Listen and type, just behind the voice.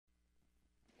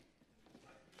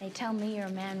They tell me you're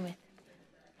a man with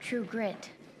true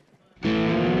grit.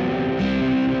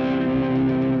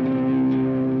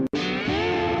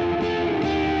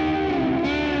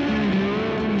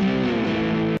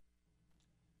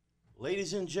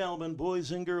 Ladies and gentlemen,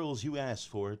 boys and girls, you asked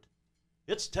for it.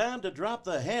 It's time to drop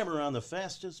the hammer on the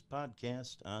fastest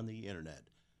podcast on the internet.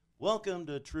 Welcome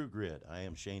to True Grit. I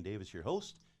am Shane Davis, your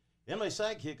host, and my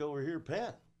sidekick over here,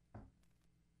 Pat.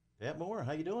 Pat Moore,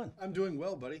 how you doing? I'm doing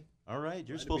well, buddy. All right,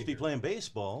 you're supposed to be playing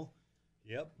baseball.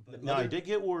 Yep. But Now, I did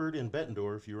get word in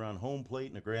Bettendorf you were on home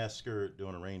plate in a grass skirt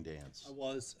doing a rain dance. I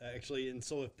was, actually, and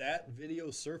so if that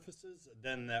video surfaces,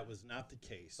 then that was not the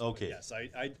case. Okay. But yes,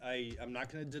 I'm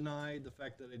not going to deny the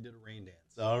fact that I did a rain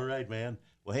dance. All right, man.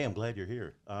 Well, hey, I'm glad you're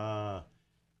here.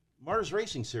 Mars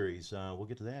Racing Series, we'll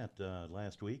get to that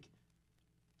last week.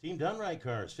 Team Dunright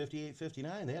cars,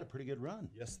 58-59, they had a pretty good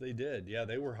run. Yes, they did. Yeah,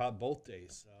 they were hot both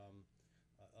days.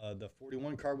 The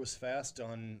 41 car was fast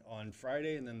on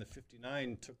Friday, and then the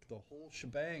 59 took the whole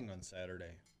shebang on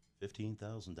Saturday.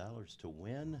 $15,000 to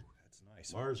win. That's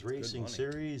nice. Mars That's Racing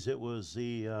Series, it was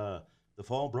the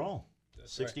Fall Brawl,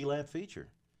 60-lap feature.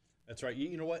 That's right.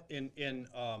 You know what? And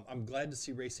I'm glad to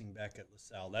see racing back at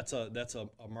LaSalle. That's a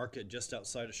market just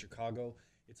outside of Chicago.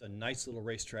 It's a nice little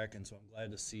racetrack, and so I'm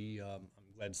glad to see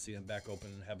them back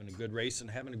open and having a good race and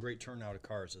having a great turnout of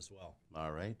cars as well.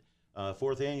 All right.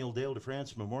 Fourth annual Dale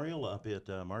DeFrance Memorial up at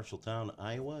Marshalltown,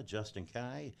 Iowa. Justin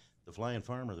Kai, the Flying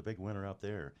Farmer, the big winner up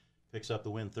there, picks up the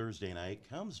win Thursday night,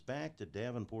 comes back to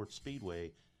Davenport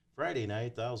Speedway Friday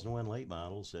night, 1,000-win late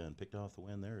models, and picked off the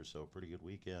win there. So pretty good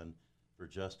weekend for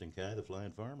Justin Kai, the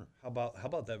Flying Farmer. How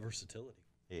about that versatility?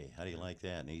 Hey, how do you like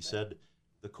that? And he said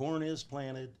the corn is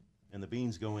planted and the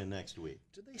beans go in next week.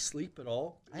 Did they sleep at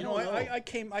all? I don't know. I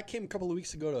came a couple of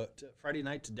weeks ago to Friday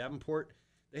night to Davenport.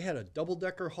 They had a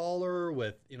double-decker hauler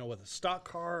with a stock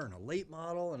car and a late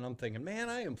model, and I'm thinking, man,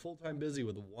 I am full-time busy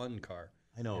with one car.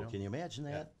 I know. Can you imagine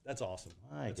that? Yeah, that's awesome.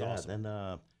 My God. Awesome.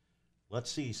 Then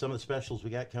let's see some of the specials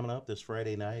we got coming up this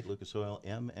Friday night. Lucas Oil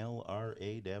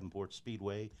MLRA Davenport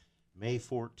Speedway, May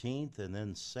 14th, and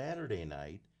then Saturday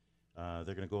night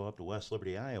they're going to go up to West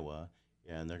Liberty, Iowa,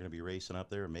 and they're going to be racing up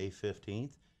there May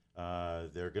 15th.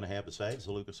 They're going to have, besides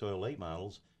the Lucas Oil late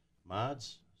models,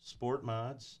 mods, sport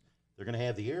mods. They're going to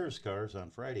have the Ayers cars on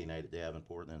Friday night at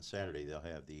Davenport, and then Saturday they'll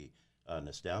have the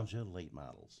Nostalgia late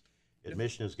models.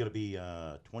 Admission is going to be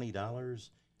 $20.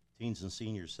 Teens and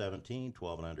seniors $17,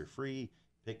 12 and under free.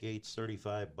 Pit gates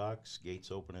 $35.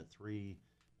 Gates open at 3,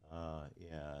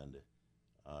 and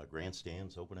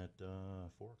grandstands open at 4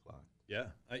 o'clock. Yeah,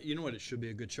 you know what? It should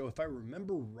be a good show. If I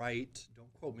remember right,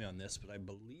 don't quote me on this, but I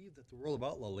believe that the World of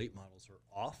Outlaw late models are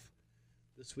off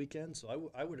this weekend,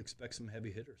 so I would expect some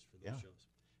heavy hitters for those shows.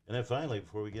 And then finally,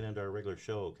 before we get into our regular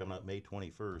show coming up May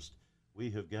 21st, we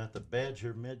have got the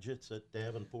Badger Midgets at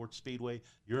Davenport Speedway.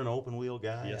 You're an open wheel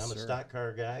guy. Yes, I'm a sir. stock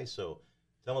car guy, so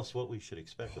tell us what we should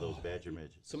expect of those Badger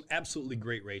Midgets. Some absolutely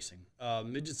great racing.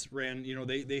 Midgets ran,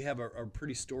 they have a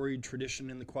pretty storied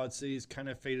tradition in the Quad Cities, kind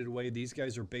of faded away. These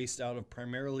guys are based out of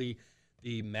primarily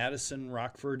the Madison,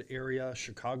 Rockford area,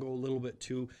 Chicago a little bit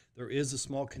too. There is a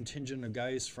small contingent of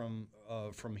guys from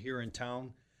here in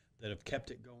town that have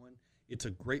kept it going. It's a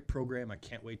great program. I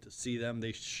can't wait to see them.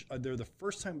 They're the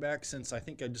first time back since I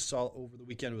think I just saw over the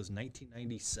weekend. It was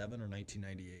 1997 or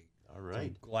 1998. All right. So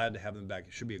I'm glad to have them back.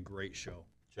 It should be a great show.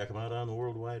 Check them out on the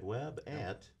World Wide Web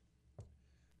at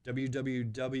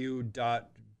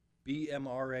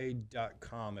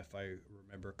www.bmra.com, if I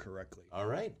remember correctly. All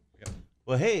right. Yep.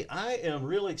 Well, hey, I am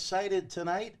real excited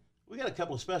tonight. We got a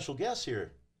couple of special guests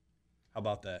here. How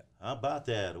about that? How about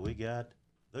that? We got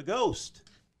the Ghost,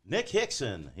 Nick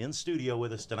Hixson, in studio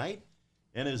with us tonight.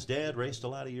 And his dad raced a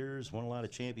lot of years, won a lot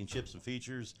of championships and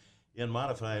features in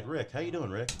modified. Rick, how you doing,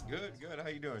 Rick? Good. How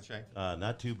you doing, Shane?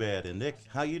 Not too bad. And Nick,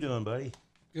 how you doing, buddy?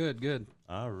 Good.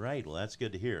 All right. Well, that's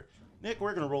good to hear. Nick,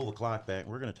 we're going to roll the clock back.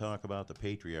 We're going to talk about the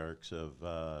patriarchs of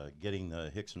getting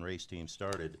the Hixson race team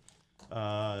started.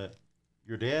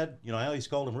 Your dad, I always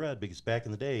called him Red because back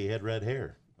in the day he had red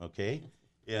hair, okay?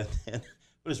 But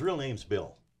his real name's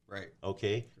Bill. Right.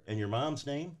 Okay. And your mom's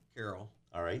name? Carol.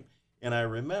 All right. And I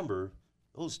remember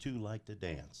those two liked to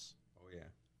dance. Oh, yeah.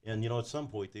 And, at some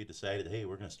point they decided, hey,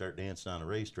 we're going to start dancing on a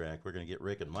racetrack. We're going to get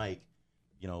Rick and Mike,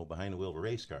 behind the wheel of a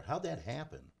race car. How'd that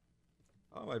happen?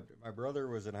 Oh, my brother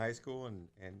was in high school, and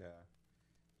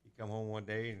he come home one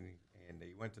day, and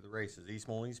he went to the races, East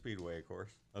Moline Speedway, of course.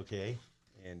 Okay.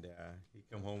 And he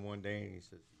come home one day, and he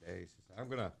says, I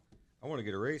want to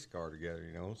get a race car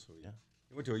together, So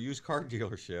he went to a used car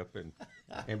dealership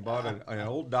and bought an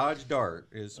old Dodge Dart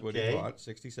is what he bought,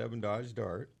 67 Dodge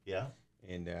Dart. Yeah.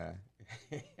 And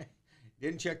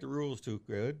Didn't check the rules too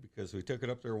good because we took it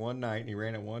up there one night and he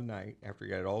ran it one night after he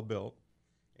got it all built,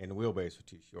 and the wheelbase was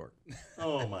too short.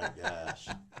 Oh my gosh!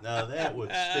 Now that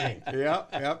would stink.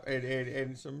 Yep.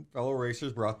 And some fellow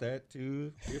racers brought that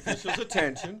to the officials'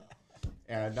 attention.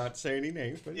 And not say any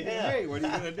names, but Yeah. hey, what are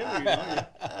you going to do? You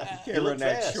can't You run look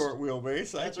that fast. short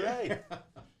wheelbase. That's right.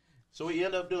 So what you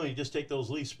end up doing, you just take those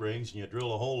leaf springs and you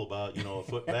drill a hole about, a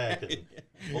foot back and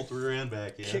bolt the rear end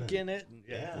back in. Kick in it. And,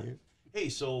 Yeah. Hey,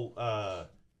 so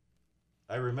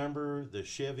I remember the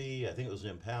Chevy, I think it was an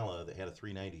Impala, that had a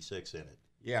 396 in it.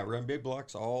 Yeah, run big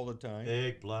blocks all the time.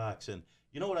 Big blocks. And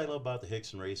you know what I love about the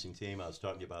Hixson racing team? I was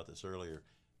talking to you about this earlier.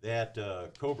 That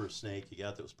Cobra snake you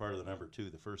got that was part of the number 2,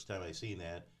 the first time I seen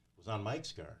that was on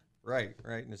Mike's car. Right,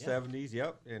 in the Yeah. 70s,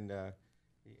 yep. And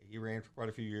he ran for quite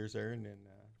a few years there. And then,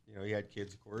 he had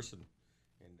kids, of course. And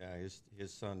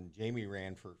his son, Jamie,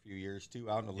 ran for a few years, too,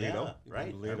 out in Aledo. Yeah, right.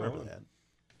 I Aledo. remember that.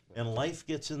 And life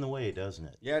gets in the way, doesn't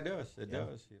it? Yeah, it does. It Yeah.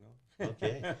 does,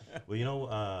 Okay. Well,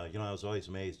 I was always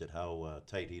amazed at how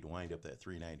tight he'd wind up that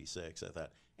 396. I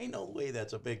thought, ain't no way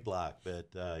that's a big block, but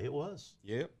it was.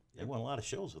 Yep. They won a lot of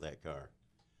shows with that car.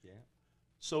 Yeah.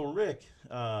 So, Rick,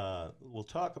 we'll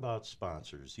talk about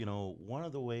sponsors. One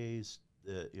of the ways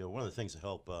that, one of the things that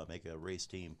help make a race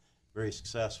team very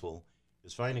successful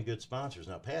is finding good sponsors.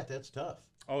 Now, Pat, that's tough.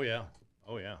 Oh yeah.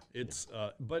 It's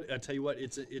but I tell you what,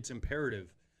 it's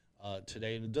imperative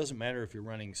today, and it doesn't matter if you're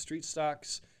running street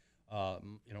stocks,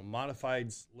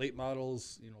 modifieds, late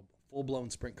models, full blown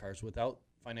sprint cars. Without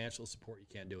financial support, you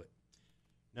can't do it.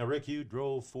 Now, Rick, you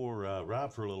drove for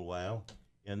Rob for a little while,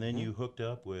 and then you hooked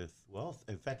up with,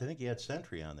 in fact, I think you had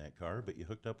Sentry on that car, but you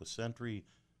hooked up with Sentry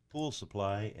Pool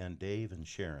Supply and Dave and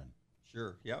Sharon.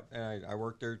 Sure, yep. And I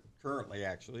work there currently,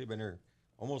 actually. I've been there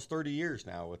almost 30 years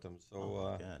now with them.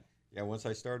 So, God. yeah, once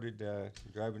I started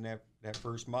driving that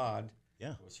first mod,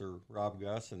 Yeah. with Sir Rob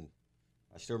Gus, and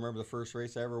I still remember the first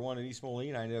race I ever won in East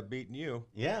Moline. I ended up beating you,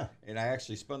 Yeah. and I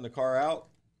actually spun the car out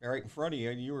right in front of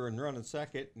you, and you were running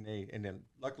second, and then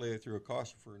luckily they threw a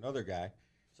caution for another guy,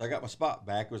 so I got my spot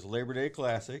back. It was a Labor Day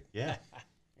Classic, Yeah.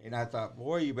 and I thought,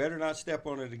 boy, you better not step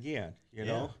on it again, you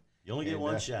know. You only get And,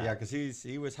 one shot. Yeah, because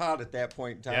he was hot at that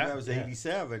point in time. Yeah. That was Yeah.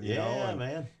 87, you know. Yeah, and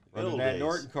man. running Old that days.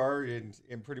 Norton car,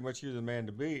 and pretty much you're the man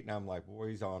to beat. And I'm like, boy,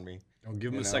 he's on me. Don't give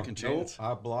him You a know? second chance. Nope,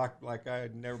 I blocked like I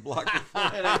had never blocked before.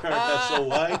 Man, that car got so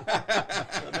wide.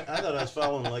 I thought I was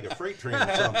following like a freight train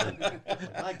or something.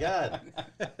 My God.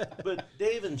 But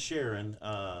Dave and Sharon,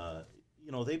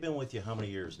 they've been with you how many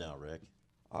years now, Rick?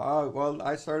 Well,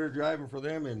 I started driving for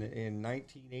them in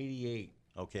 1988,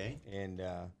 Okay. and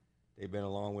they've been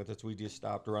along with us. We just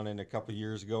stopped running a couple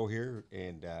years ago here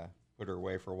and put her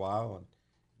away for a while,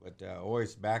 but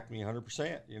always backed me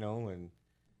 100%, and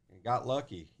got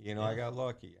lucky. I got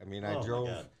lucky. I mean, Oh, I my drove,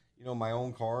 God. my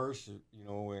own cars,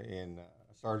 and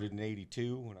I started in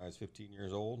 82 when I was 15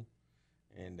 years old,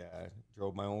 and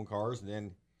drove my own cars, and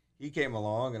then he came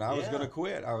along, and I was Yeah. going to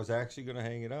quit. I was actually going to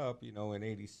hang it up, in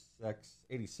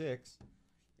 86,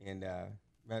 and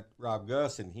met Rob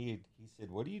Gus, and he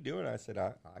said, "What are you doing?" I said,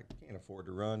 I can't afford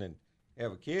to run and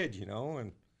have a kid,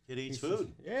 and Kid he eats says,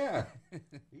 food. yeah,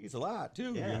 he's a lot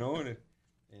too, Yeah.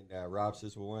 and Rob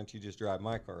says, "Well, why don't you just drive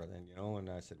my car then?" And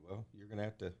I said, "Well, you're gonna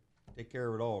have to take care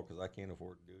of it all because I can't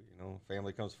afford to do it.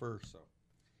 Family comes first." So,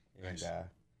 and Nice.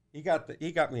 he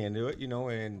got me into it,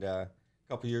 and a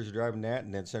couple years of driving that,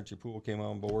 and then Century Pool came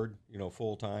on board,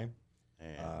 full time.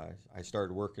 And I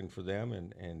started working for them,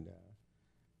 and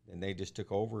they just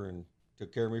took over and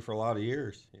took care of me for a lot of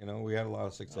years. We had a lot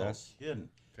of success. oh, kidding.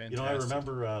 Fantastic. I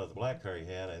remember the black car you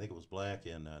had. I think it was black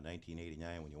in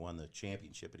 1989 when you won the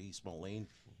championship at East Moline.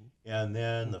 And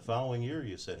then the following year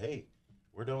you said, hey,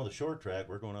 we're done with the short track.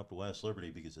 We're going up to West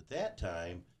Liberty because at that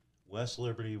time, West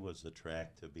Liberty was the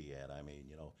track to be at. I mean,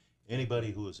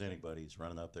 anybody who was anybody's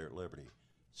running up there at Liberty.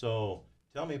 So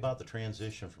tell me about the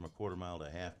transition from a quarter mile to a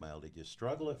half mile. Did you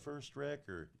struggle at first, Rick,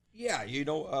 or? Yeah,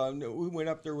 we went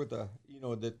up there with the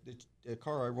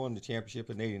car I won the championship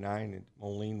in '89 in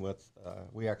Moline with.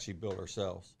 We actually built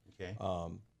ourselves. Okay.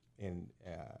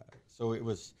 So it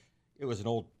was an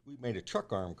old. We made a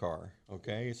truck arm car.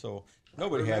 Okay, so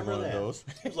nobody had Remember one that. of those.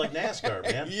 It was like NASCAR,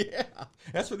 man. Yeah,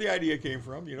 that's where the idea came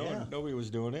from. Yeah. And nobody was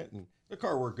doing it, and the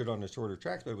car worked good on the shorter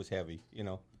tracks, but it was heavy.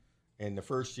 And the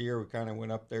first year we kind of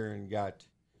went up there and got,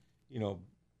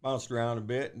 bounced around a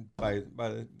bit by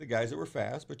the guys that were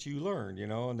fast, but you learned,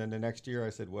 And then the next year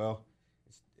I said, well,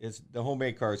 it's the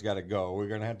homemade car's got to go. We're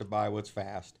going to have to buy what's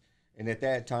fast. And at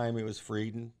that time it was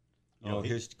Frieden,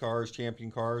 his cars,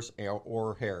 champion cars,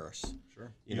 or Harris.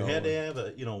 Sure. You had to have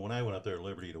when I went up there at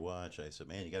Liberty to watch, I said,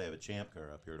 man, you got to have a champ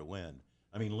car up here to win.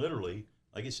 I mean, literally,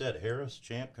 like you said, Harris,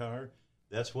 champ car,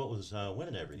 that's what was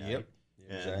winning every night. Yep.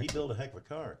 And Exactly. he built a heck of a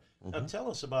car. Now, tell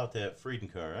us about that Frieden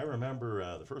car. I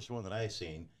remember the first one that I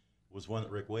seen was one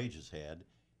that Rick Wages had,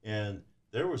 and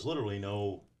there was literally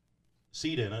no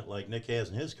seat in it like Nick has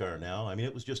in his car now. I mean,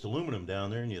 it was just aluminum down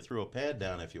there, and you threw a pad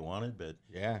down if you wanted. But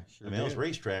Yeah, sure. I mean, that was did.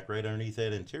 racetrack right underneath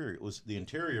that interior. It was the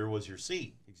interior was your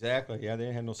seat. Exactly. Yeah, they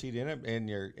didn't have no seat in it, and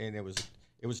it was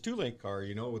a 2-link car,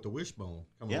 with the wishbone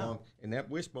coming Yeah. along, and that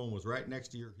wishbone was right next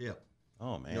to your hip.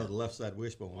 Oh man, The left side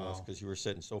wishbone was Wow. because you were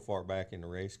sitting so far back in the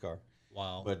race car.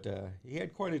 Wow. But he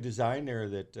had quite a design there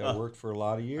that worked for a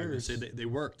lot of I would years. say they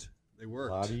worked. They A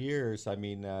worked. lot of years. I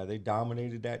mean, they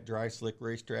dominated that dry slick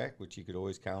racetrack, which you could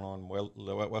always count on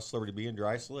West Liberty being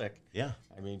dry slick. yeah.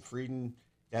 I mean, Frieden,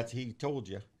 he told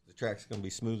you the track's going to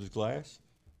be smooth as glass,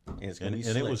 and it's going And, to be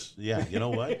and slick. it was, yeah, you know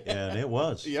what? And it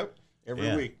was. Yep, every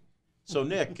Yeah. week. So,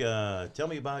 Nick, tell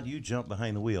me about you jump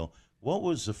behind the wheel. What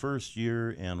was the first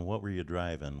year, and what were you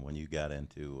driving when you got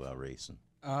into racing?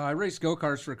 I raced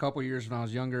go-karts for a couple years when I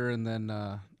was younger, and then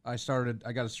I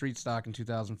got a street stock in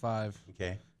 2005,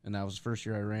 Okay. and that was the first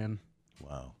year I ran.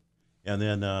 Wow. And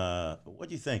then what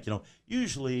do you think?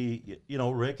 Usually,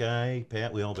 Rick,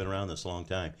 Pat, we all been around this a long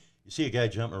time. You see a guy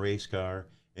jump in a race car,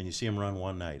 and you see him run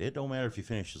one night. It don't matter if he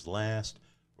finishes last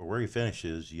or where he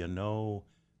finishes,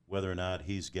 whether or not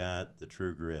he's got the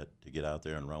true grit to get out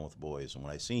there and run with the boys. And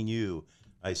when I seen you,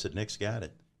 I said, Nick's got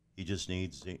it. He just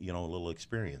needs, a little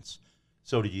experience.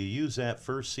 So did you use that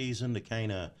first season to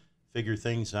kind of figure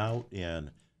things out?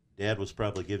 And Dad was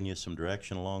probably giving you some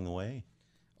direction along the way?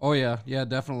 Oh yeah,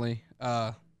 definitely.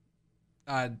 I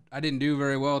didn't do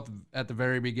very well at the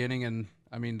very beginning, and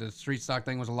I mean the street stock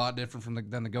thing was a lot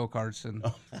different than the go karts, and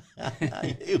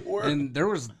It worked. and there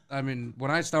was, I mean,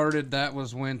 when I started, that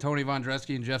was when Tony Von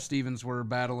Dresky and Jeff Stevens were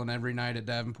battling every night at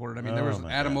Davenport. I mean, there Oh, was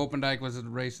my Adam God. Opendijk was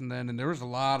racing then, and there was a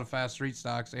lot of fast street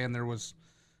stocks, and there was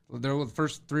the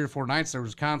first 3 or 4 nights there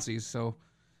was Consies, so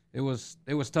it was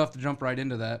tough to jump right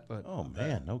into that, but. Oh,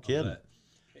 man, no kidding. bet.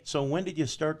 So when did you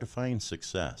start to find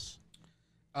success?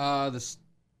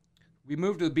 We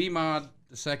moved to the B mod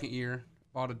the second year.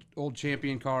 Bought an old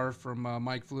champion car from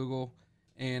Mike Flugel,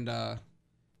 and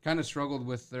kind of struggled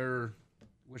with their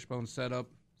wishbone setup.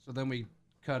 So then we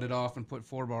cut it off and put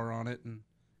 4-bar on it, and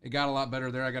it got a lot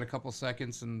better there. I got a couple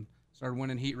seconds and started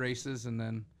winning heat races, and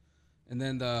then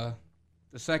the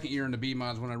second year in the B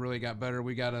mods when I really got better,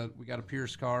 we got a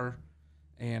Pierce car,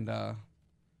 and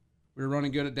we were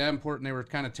running good at Davenport, and they were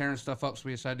kind of tearing stuff up, so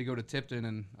we decided to go to Tipton,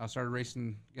 and I started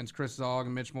racing against Chris Zog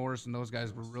and Mitch Morris, and those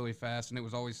guys were really fast, and it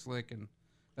was always slick, and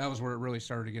that was where it really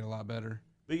started to get a lot better.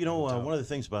 But, one of the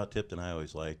things about Tipton I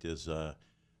always liked is,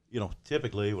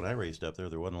 typically when I raced up there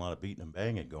wasn't a lot of beating and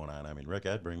banging going on. I mean, Rick,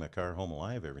 I'd bring my car home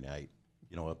alive every night,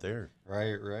 up there.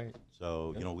 Right.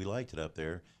 So, we liked it up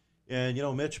there. And,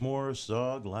 Mitch Morris,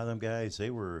 Zog, a lot of them guys, they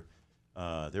were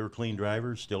clean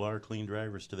drivers, still are clean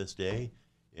drivers to this day.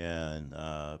 And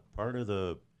part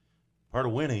of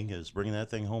winning is bringing that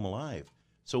thing home alive.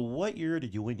 So what year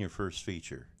did you win your first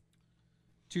feature?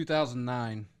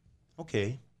 2009.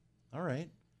 Okay. All right.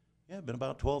 Yeah, been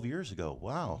about 12 years ago.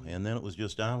 Wow. And then it was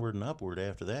just onward and upward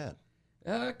after that.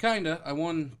 Kinda. I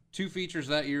won 2 features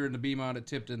that year in the B mod at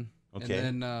Tipton. Okay.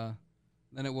 And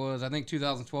then it was, I think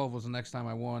 2012 was the next time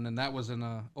I won, and that was in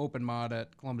a open mod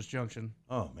at Columbus Junction.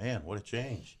 Oh, man, what a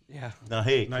change. Yeah. Now,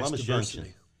 hey, Nice Columbus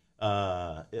diversity.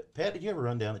 Junction. Pat, did you ever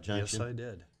run down at Junction? Yes, I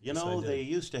did. Yes, I did. They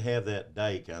used to have that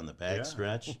dike on the back Yeah.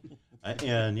 stretch.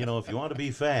 And, if you want to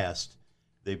be fast,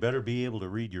 they better be able to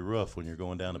read your roof when you're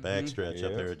going down the back stretch up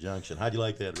Yep. there at Junction. How'd you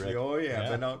like that, Rick? Oh yeah,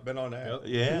 Yeah. been on that.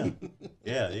 Yep.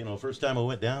 Yeah. Yeah, first time I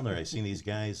went down there, I seen these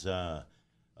guys,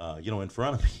 in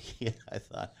front of me. And I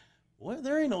thought, well,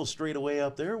 there ain't no straightaway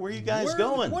up there. Where you guys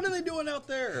going? What are they doing out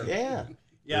there? Yeah.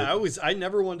 Yeah, I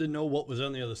never wanted to know what was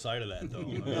on the other side of that, though.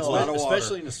 A lot of water.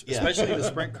 especially in a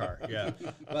sprint car. Yeah,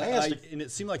 but asked and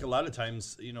it seemed like a lot of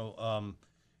times,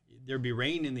 there'd be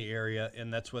rain in the area,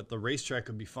 and that's what the racetrack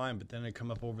would be fine. But then it'd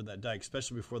come up over that dike,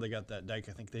 especially before they got that dike.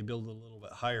 I think they built it a little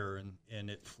bit higher, and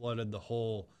it flooded the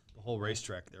whole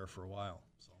racetrack there for a while.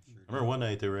 So. I remember one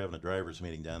night they were having a drivers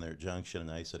meeting down there at Junction,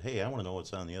 and I said, hey, I want to know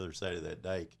what's on the other side of that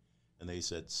dike. And they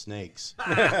said, snakes.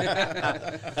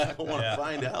 I want to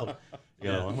find out.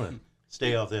 I'm going to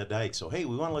stay off that dike. So, hey,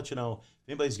 we want to let you know, if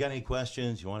anybody's got any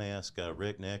questions, you want to ask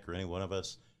Rick, Nick, or any one of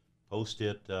us, post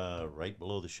it right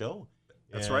below the show.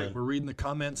 That's right. We're reading the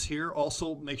comments here.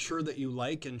 Also, make sure that you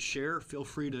like and share. Feel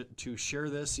free to share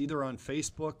this either on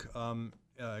Facebook.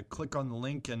 Click on the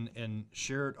link and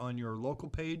share it on your local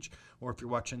page. Or if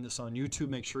you're watching this on YouTube,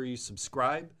 make sure you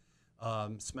subscribe.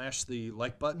 Smash the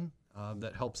like button.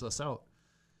 That helps us out.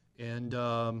 And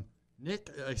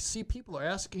Nick, I see people are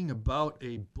asking about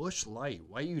a Busch Light.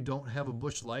 Why you don't have a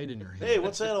Busch Light in your hand? Hey,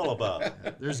 what's that all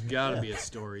about? There's got to be a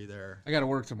story there. I got to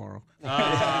work tomorrow.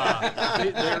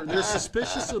 They're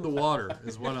suspicious of the water,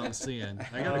 is what I'm seeing.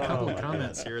 I got a couple of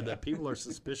comments here that people are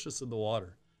suspicious of the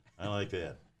water. I like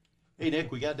that. Hey,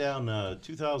 Nick, we got down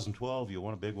 2012. You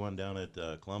won a big one down at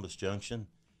Columbus Junction.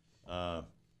 How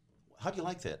do you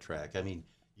like that track? I mean,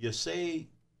 you say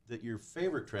that your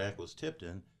favorite track was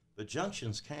Tipton, but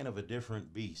Junction's kind of a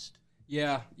different beast.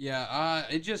 Yeah.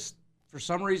 It just, for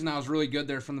some reason, I was really good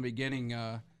there from the beginning.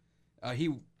 At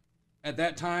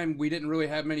that time, we didn't really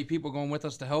have many people going with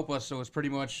us to help us, so it was pretty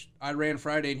much I ran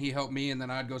Friday and he helped me, and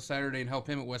then I'd go Saturday and help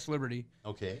him at West Liberty.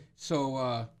 Okay.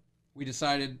 So we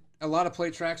decided a lot of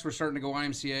plate tracks were starting to go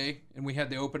IMCA, and we had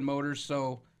the open motors,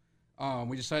 so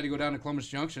we decided to go down to Columbus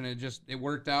Junction. It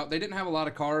worked out. They didn't have a lot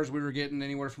of cars. We were getting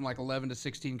anywhere from like 11 to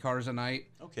 16 cars a night.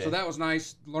 Okay. So that was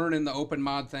nice, learning the open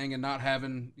mod thing and not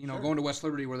having, going to West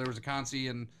Liberty where there was a Consi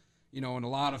and, and a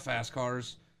lot of fast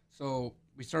cars. So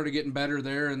we started getting better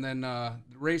there. And then the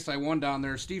race I won down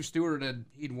there, Steve Stewart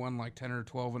he'd won like 10 or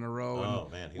 12 in a row. Oh,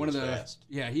 and man, he was fast.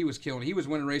 Yeah, he was killing. He was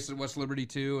winning races at West Liberty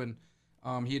too. And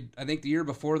I think the year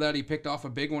before that, he picked off a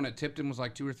big one at Tipton, was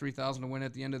like 2,000 or 3,000 to win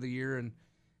at the end of the year. And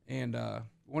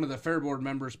one of the fair board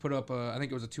members put up I think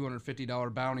it was a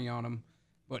 $250 bounty on him,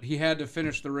 but he had to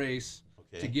finish the race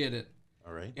to get it.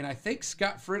 All right. And I think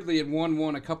Scott Fridley had won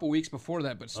one a couple weeks before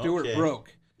that, but Stewart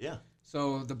broke. Yeah.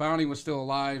 So the bounty was still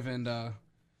alive, and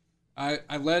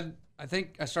I led. I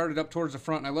think I started up towards the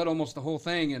front, and I led almost the whole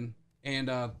thing,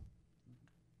 and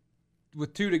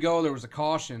with 2 to go, there was a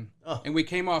caution, and we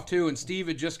came off 2, and Steve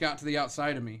had just got to the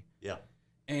outside of me. Yeah.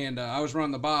 And I was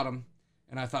running the bottom,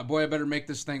 and I thought, boy, I better make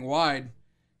this thing wide.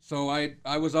 So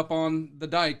I was up on the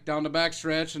dike down the back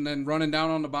stretch and then running down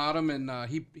on the bottom, and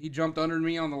he jumped under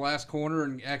me on the last corner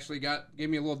and actually gave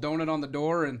me a little donut on the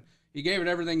door, and he gave it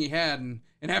everything he had. And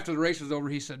after the race was over,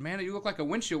 he said, "Man, you look like a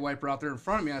windshield wiper out there in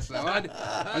front of me." I said, well,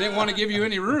 I didn't want to give you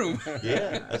any room.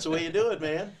 Yeah, that's the way you do it,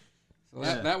 man. So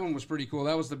that one was pretty cool.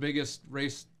 That was the biggest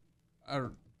race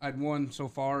I'd won so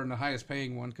far, and the highest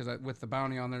paying one, because with the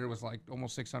bounty on there, it was like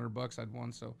almost $600 I'd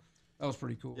won. So that was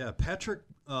pretty cool. Yeah, Patrick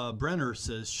Brenner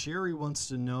says Sherry wants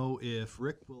to know if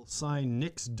Rick will sign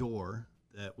Nick's door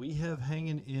that we have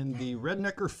hanging in the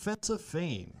Rednecker Fence of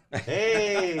Fame.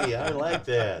 Hey, I like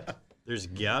that. There's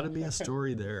got to be a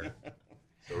story there.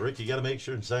 So, Rick, you got to make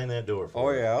sure and sign that door for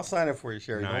Oh, me. yeah, I'll sign it for you,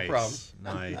 Sherry. Nice. No problem.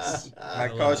 Nice.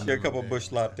 Might cost you a couple Busch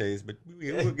lattes, but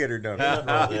we'll get her done.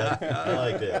 Yeah, I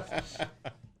like that.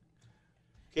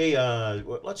 Okay,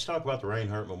 let's talk about the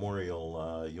Reinhardt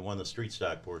Memorial. You won the street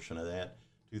stock portion of that,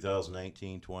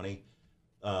 2019-20.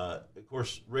 Of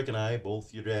course, Rick and I,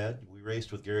 both your dad, we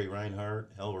raced with Gary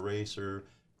Reinhardt, hell of a racer,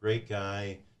 great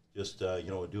guy, just,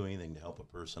 would do anything to help a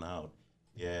person out.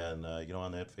 And,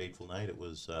 on that fateful night, it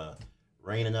was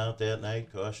raining out that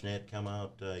night. Caution hadn't come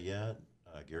out yet.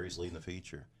 Gary's leading the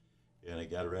feature. And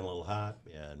it got around a little hot.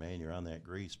 And, man, you're on that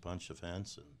grease, punch the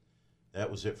fence, and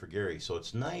that was it for Gary. So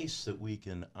it's nice that we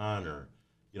can honor,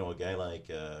 a guy like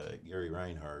Gary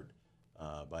Reinhardt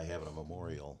by having a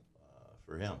memorial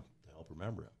for him to help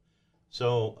remember him.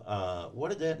 So what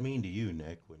did that mean to you,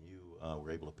 Nick, when you were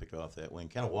able to pick off that win?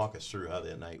 Kind of walk us through how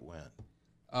that night went.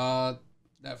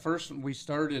 That first we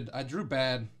started, I drew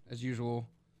bad as usual.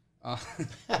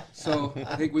 So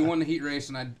I think we won the heat race,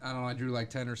 and I don't know, I drew like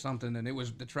 10 or something, and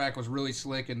the track was really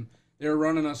slick, and they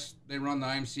run the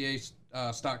IMCA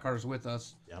stock cars with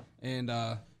us. Yeah. And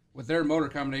with their motor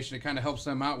combination, it kind of helps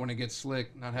them out when it gets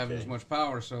slick, not having as much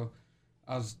power. So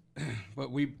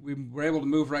but we were able to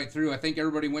move right through. I think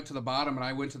everybody went to the bottom, and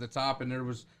I went to the top, and there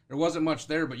wasn't much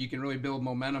there, but you can really build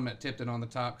momentum at Tipton on the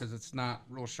top because it's not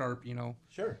real sharp,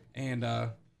 Sure. And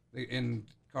the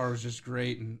car was just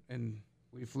great, and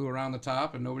we flew around the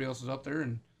top, and nobody else was up there,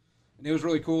 and it was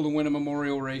really cool to win a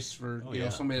memorial race for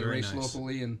somebody that raced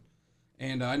locally,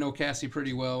 and I know Cassie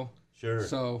pretty well. Sure.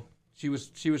 So she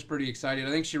was pretty excited.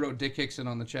 I think she wrote Dick Hixson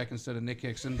on the check instead of Nick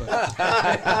Hixson, but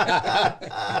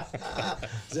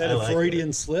Is that a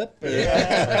Freudian slip?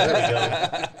 Yeah, there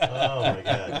we go. Oh, my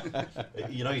God.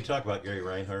 You talk about Gary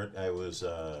Reinhardt. I was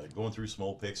going through some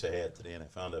old pics I had today, and I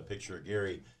found a picture of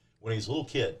Gary when he was a little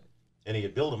kid. And he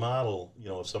had built a model,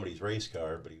 of somebody's race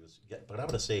car, but I'm going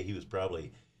to say he was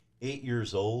probably 8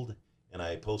 years old, and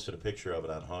I posted a picture of it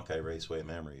on Hawkeye Raceway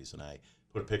Memories, and I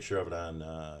put a picture of it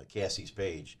on Cassie's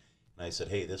page, and I said,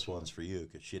 hey, this one's for you,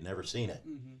 because she had never seen it.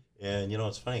 Mm-hmm. And,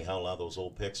 it's funny how a lot of those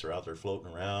old pics are out there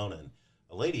floating around, and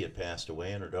a lady had passed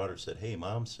away, and her daughter said, hey,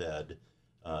 Mom said,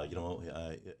 when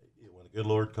the good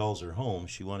Lord calls her home,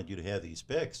 she wanted you to have these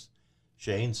pics,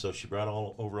 Shane, so she brought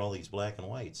over all these black and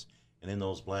whites. and in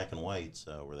those black and whites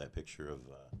were that picture of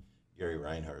Gary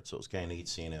Reinhardt. So it was kind of neat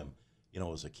seeing him,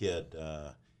 as a kid.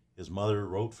 His mother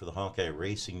wrote for the Hawkeye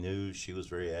Racing News. She was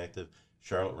very active.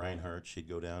 Charlotte Reinhardt, she'd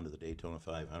go down to the Daytona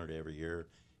 500 every year.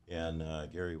 And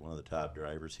Gary, one of the top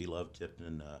drivers, he loved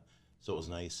Tipton. So it was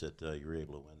nice that you were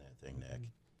able to win that thing, Nick.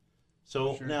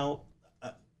 So now,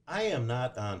 I am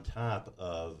not on top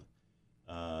of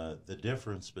the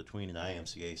difference between an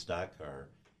IMCA stock car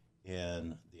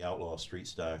and the Outlaw Street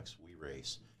Stocks we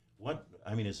race.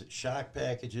 Is it shock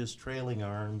packages, trailing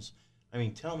arms?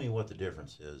 Tell me what the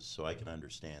difference is so I can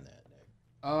understand that,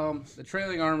 Nick. The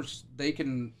trailing arms, they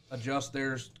can adjust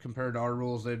theirs compared to our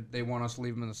rules. They want us to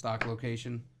leave them in the stock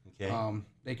location. Okay.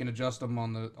 They can adjust them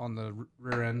on the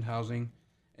rear end housing,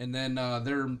 and then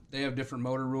they have different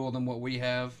motor rule than what we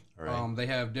have. Right. They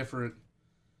have different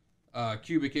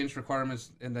cubic inch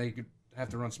requirements, and they could have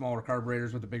to run smaller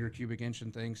carburetors with the bigger cubic inch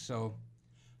and things. So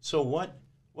what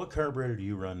carburetor do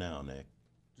you run now, Nick?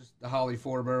 just the Holly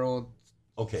 4-barrel.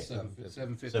 Okay. 750.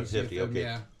 750. CFM, Okay.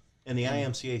 Yeah. And the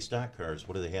IMCA stock cars,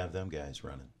 what do they have them guys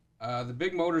running? The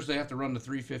big motors, they have to run the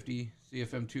 350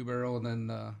 CFM 2-barrel, and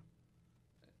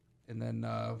then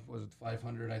was it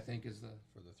 500? I think is the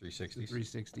For the 360s.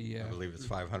 360. Yeah. I believe it's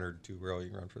 500 2-barrel you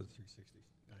can run for the 360s.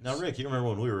 Now, Rick, you remember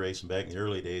when we were racing back in the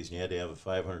early days and you had to have a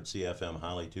 500 CFM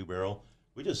Holly 2-barrel?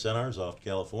 We just sent ours off to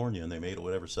California and they made it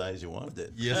whatever size you wanted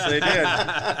it. Yes, they did.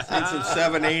 Seen some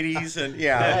 780s,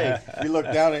 and you look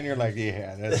down and you're like,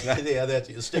 yeah, that's not, Yeah, that's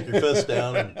you stick your fist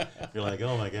down and you're like,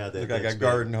 oh my God, look like a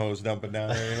garden hose dumping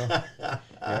down there, Yeah,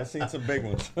 I've seen some big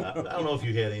ones. I don't know if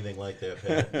you had anything like that,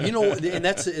 Pat. And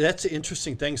that's an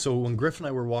interesting thing. So when Griff and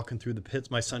I were walking through the pits,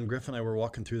 my son Griff and I were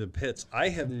walking through the pits. I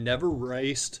have never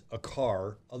raced a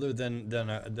car other than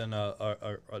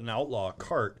an outlaw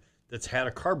cart that's had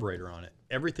a carburetor on it.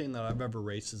 Everything that I've ever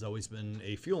raced has always been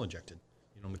a fuel injected,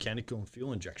 mechanical and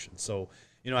fuel injection. So,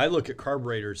 I look at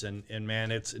carburetors and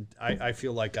man, I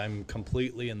feel like I'm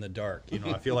completely in the dark.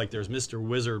 I feel like there's Mr.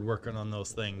 Wizard working on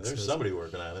those things. There's somebody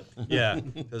working on it. Yeah,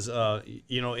 because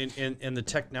and the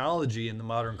technology in the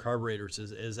modern carburetors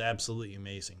is absolutely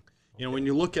amazing. When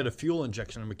you look at a fuel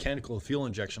injection, a mechanical fuel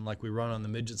injection like we run on the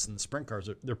midgets and the sprint cars,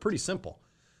 they're pretty simple.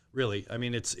 Really,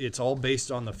 it's all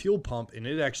based on the fuel pump, and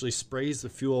it actually sprays the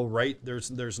fuel right.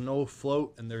 There's no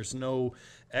float, and there's no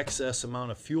excess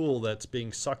amount of fuel that's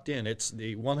being sucked in. It's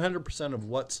the 100% of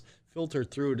what's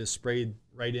filtered through it is sprayed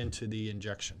right into the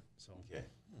injection. So Okay.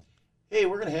 Hey,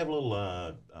 we're gonna have a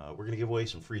little. We're gonna give away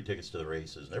some free tickets to the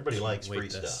races, and everybody likes free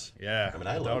stuff. Yeah,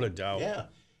 I love without a it. doubt.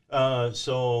 Yeah.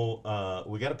 So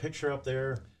we got a picture up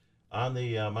there on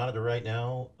the monitor right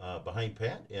now behind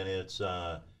Pat, and it's.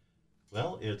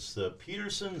 It's the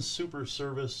Peterson Super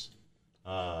Service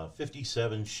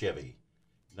 57 Chevy,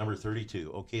 number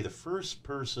 32. Okay, the first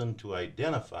person to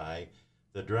identify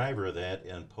the driver of that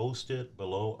and post it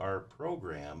below our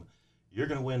program, you're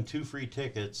going to win 2 free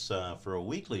tickets for a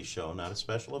weekly show, not a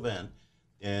special event.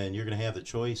 And you're going to have the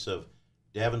choice of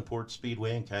Davenport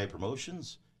Speedway and Kai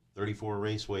Promotions, 34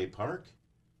 Raceway Park,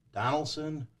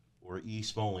 Donaldson, or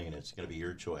East Moline. It's going to be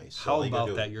your choice. So How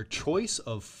about that? Your choice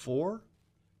of 4?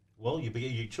 Well, you pick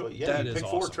That is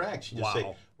 4 awesome. tracks. You just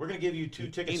say, we're going to give you 2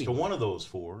 tickets to one of those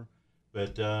 4, but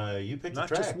you pick Not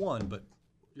the track. just one, but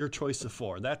your choice of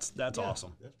 4. That's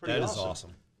awesome. That's pretty That is awesome.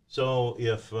 awesome. So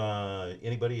if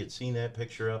anybody had seen that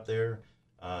picture up there,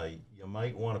 you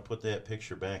might want to put that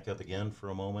picture back up again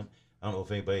for a moment. I don't know if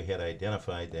anybody had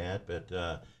identified that,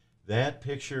 but that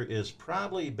picture is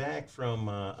probably back from,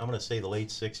 I'm going to say the late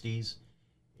 60s.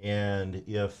 And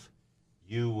if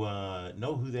you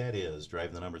know who that is,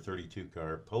 driving the number 32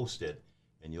 car, post it,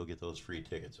 and you'll get those free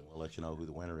tickets, and we'll let you know who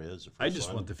the winner is. I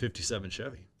just want the 57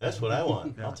 Chevy. That's what I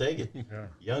want. I'll take it. Yeah.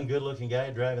 Young, good-looking guy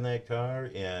driving that car,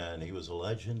 and he was a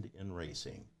legend in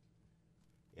racing.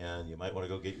 And you might want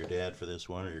to go get your dad for this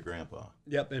one or your grandpa.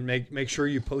 Yep, and make sure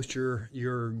you post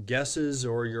your guesses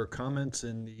or your comments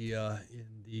in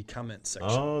the comment section.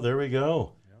 Oh, there we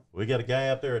go. Yep. We got a guy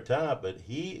up there at top, but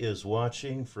he is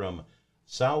watching from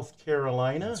South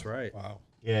Carolina. That's right. Wow.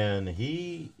 And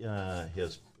he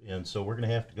and so we're going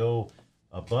to have to go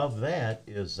above that.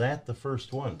 Is that the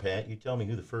first one, Pat? You tell me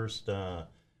who the first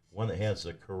one that has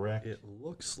the correct. It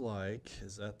looks like,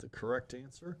 is that the correct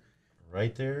answer?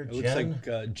 Right there, It Jen. looks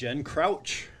like Jen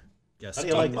Crouch. How do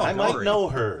you like? I might know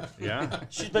her. Yeah.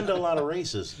 She's been to a lot of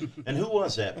races. And who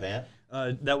was that, Pat?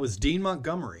 That was Dean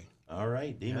Montgomery. All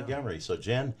right, Dean Montgomery. So,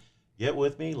 Jen, get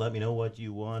with me. Let me know what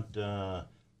you want.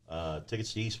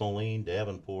 Tickets to East Moline,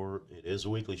 Davenport. It is a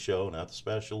weekly show, not the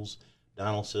specials.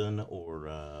 Donaldson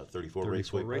or 34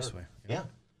 Raceway. Raceway. Yeah.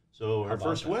 So, our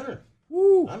first winner.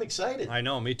 Woo! I'm excited. I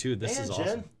know, me too. This Man, is awesome.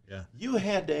 Jen, Yeah. You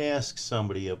had to ask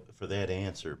somebody for that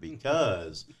answer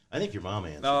because I think your mom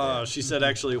answered Oh, that. she said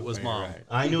actually it was mom. Right.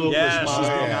 I knew it Yeah, was she's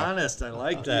mom. being honest. I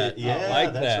like that. Yeah, I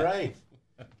like that's that. right.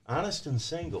 Honest and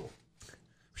single.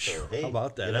 So, hey, How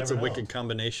about that? you That's a never know. wicked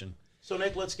combination. So,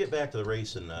 Nick, let's get back to the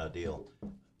racing deal.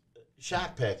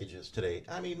 Shock packages today.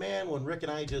 I mean, man, when Rick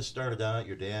and I just started out,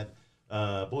 your dad,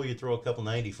 boy, you throw a couple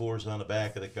 94s on the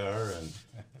back of the car and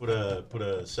put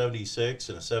a 76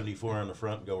 and a 74 on the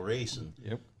front and go racing.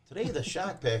 Yep. Today, the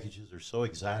shock packages are so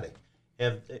exotic.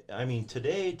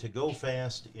 Today, to go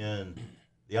fast in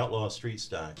the outlaw street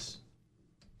stocks,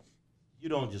 you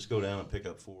don't just go down and pick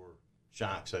up 4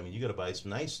 shocks. I mean, you got to buy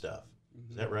some nice stuff.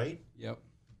 Is that right? Yep.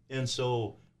 And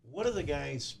so, what are the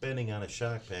guys spending on a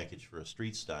shock package for a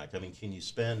street stock? I mean, can you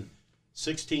spend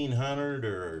 $1,600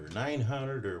 or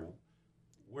 $900 or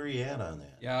where are you at on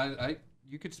that? Yeah,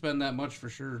 you could spend that much for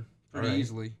sure, pretty All right.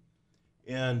 easily.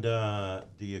 And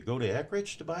do you go to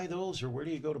Eckrich to buy those, or where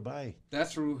do you go to buy?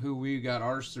 That's who we got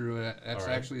ours through. That's All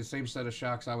right. actually the same set of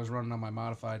shocks I was running on my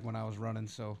modified when I was running.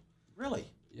 So, Really?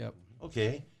 yep.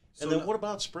 Okay. So And then no- what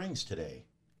about springs today?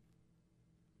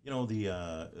 You know,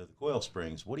 the coil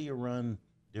springs. What do you run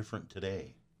different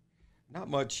today? Not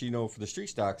much, for the street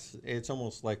stocks. It's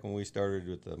almost like when we started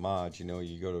with the mods.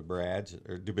 You go to Brad's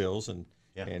or DeBill's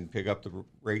Yeah. and pick up the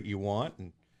rate you want,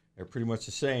 and they're pretty much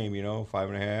the same.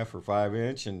 5.5 or 5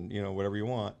 inch, and whatever you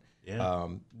want. Yeah.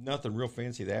 Nothing real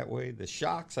fancy that way. The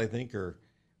shocks, I think, are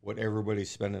what everybody's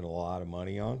spending a lot of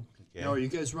money on. Okay. Now, are you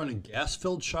guys running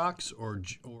gas-filled shocks or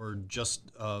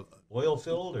just Oil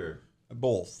filled or?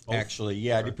 Both, actually.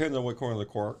 Yeah, it depends on what corner of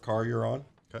the car you're on.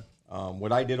 Okay.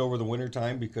 What I did over the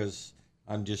wintertime, because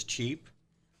I'm just cheap,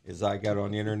 is I got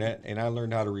on the internet and I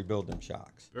learned how to rebuild them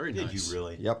shocks. very Did nice? you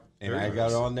really? Yep. And Very I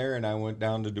got nice. on there and I went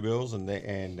down to DeBill's and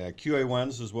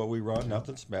QA1s is what we run,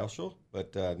 nothing special.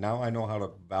 But now I know how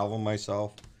to valve them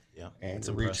myself Yeah. and That's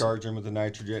to impressive. recharge them with the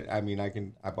nitrogen. I mean,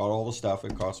 I bought all the stuff.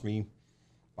 It cost me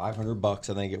 $500,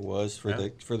 I think it was, for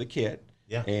the kit.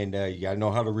 Yeah. And you got to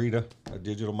know how to read a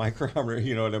digital micrometer,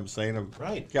 you know what I'm saying, of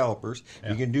Right. calipers.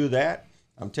 You can do that.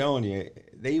 I'm telling you,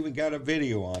 they even got a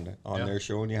video on Yeah. there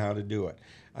showing you how to do it.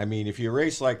 I mean, if you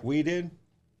race like we did,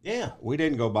 Yeah. we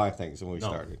didn't go buy things when we No,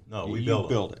 started. no, You we built 'em.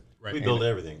 build it. Right. We build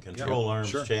everything. Control arms,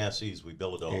 sure. chassis, we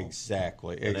build it all.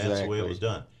 Exactly. And that's the way it was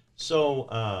done.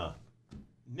 So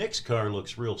Nick's car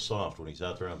looks real soft when he's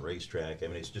out there on the racetrack. I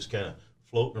mean, it's just kind of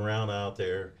floating around out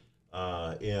there,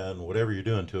 and whatever you're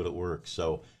doing to it, it works.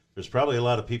 So there's probably a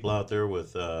lot of people out there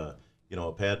with, a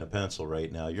pad and a pencil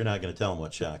right now. You're not going to tell them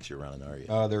what shocks you're running, are you?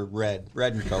 They're red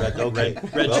in color. Okay.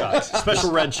 Red shocks,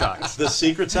 special red shocks. The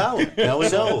secret's out. Now we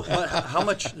know. But how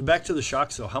much? Back to the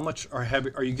shocks, though. How much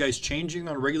are you guys changing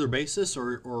on a regular basis,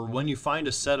 or when you find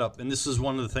a setup? And this is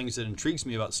one of the things that intrigues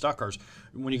me about stock cars.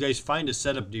 When you guys find a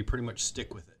setup, do you pretty much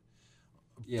stick with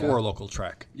it for a local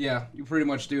track? Yeah, you pretty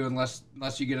much do, unless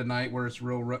you get a night where it's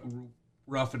real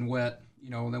rough and wet.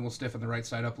 And then we'll stiffen the right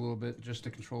side up a little bit just to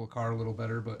control the car a little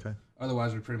better. But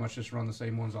otherwise, we pretty much just run the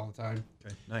same ones all the time.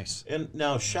 Okay, nice. And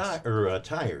now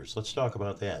tires. Let's talk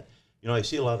about that. I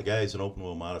see a lot of the guys in open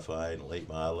wheel modified and late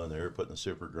model, and they're putting a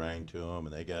super grind to them,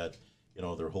 and they got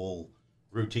their whole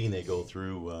routine they go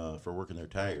through for working their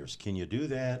tires. Can you do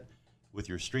that with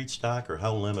your street stock, or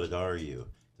how limited are you?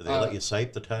 Do they let you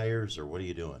sipe the tires, or what are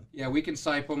you doing? Yeah, we can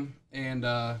sipe them and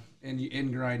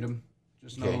grind them.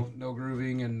 Just Okay. no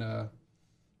grooving, and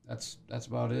that's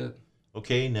about it.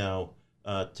 Okay, now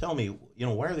tell me,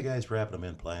 why are the guys wrapping them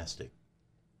in plastic?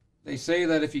 They say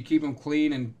that if you keep them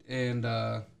clean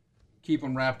and keep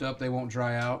them wrapped up, they won't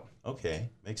dry out. Okay,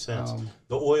 makes sense.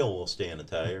 The oil will stay in the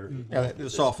tire. Yeah,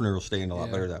 the softener will stay in a lot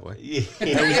better that way. Yeah.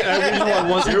 I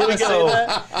wasn't Here we going to say go.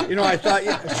 that. I thought,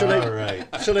 All right.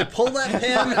 should I pull that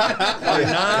pin or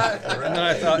not? And then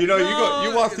I thought,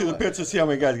 You walk through the pits and see how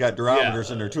many guys got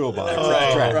durometers in their toolbox.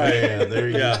 Oh, Track. man, there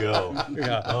you Yeah. go.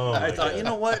 yeah. Oh, my I thought,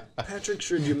 God. what, Patrick,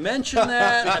 should you mention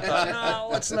that? I thought, no,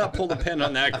 let's not pull the pin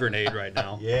on that grenade right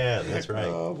now. Yeah, that's right.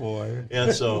 Oh, boy.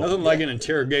 And so, Nothing like an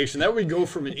interrogation. That would go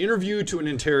from an interview to an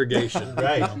interrogation.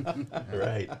 right,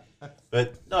 right.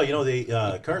 But no,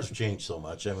 the cars have changed so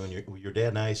much. I mean, when your dad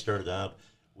and I started out,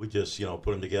 we just put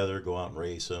them together, go out and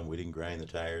race them. We didn't grind the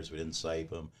tires, we didn't sipe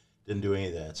them, didn't do any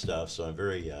of that stuff. So I'm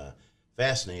very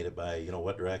fascinated by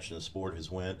what direction the sport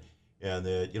has went, and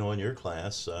that in your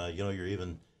class, you're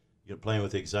even playing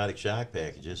with the exotic shock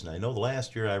packages. And I know the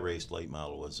last year I raced late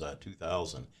model was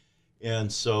 2000, and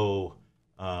so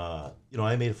I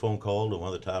made a phone call to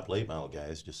one of the top late model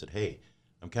guys. Just said, hey,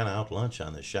 I'm kind of out to lunch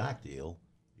on this shock deal.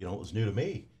 It was new to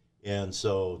me. And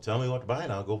so tell me what to buy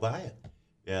and I'll go buy it.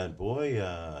 And boy,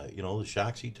 the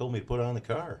shocks he told me to put on the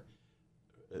car,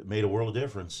 it made a world of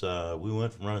difference. We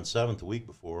went from running 7th the week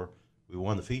before. We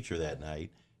won the feature that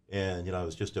night. And, I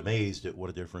was just amazed at what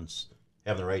a difference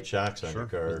having the right shocks on your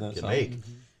car can make.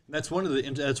 That's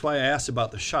that's why I asked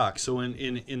about the shocks. So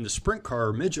in the sprint car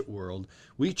or midget world,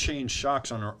 we change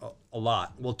shocks on a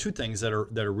lot. Well, two things that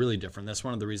are really different. That's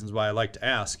one of the reasons why I like to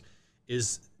ask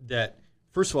is that,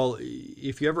 first of all,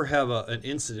 if you ever have an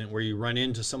incident where you run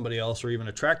into somebody else or even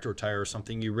a tractor tire or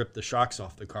something, you rip the shocks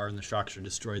off the car and the shocks are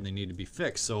destroyed and they need to be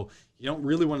fixed. So you don't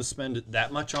really want to spend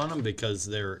that much on them because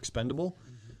they're expendable.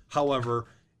 However,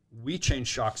 we change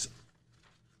shocks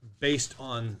based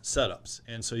on setups.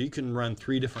 And so you can run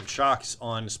 3 different shocks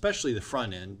on, especially the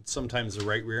front end, sometimes the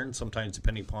right rear, and sometimes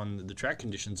depending upon the track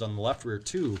conditions on the left rear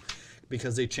too,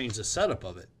 because they change the setup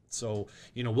of it. So,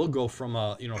 we'll go from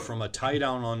a tie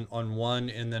down on one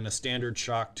and then a standard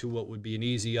shock to what would be an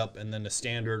easy up and then a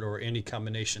standard or any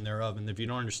combination thereof. And if you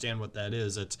don't understand what that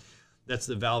is, that's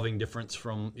the valving difference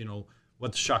from,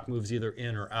 what the shock moves either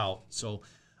in or out. So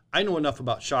I know enough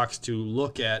about shocks to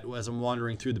look at as I'm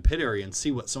wandering through the pit area and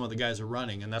see what some of the guys are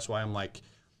running. And that's why I'm like,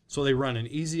 so they run an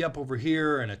easy up over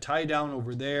here and a tie down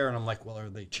over there. And I'm like, well, are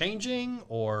they changing?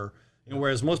 Or,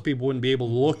 whereas most people wouldn't be able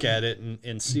to look at it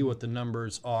and see what the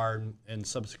numbers are and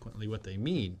subsequently what they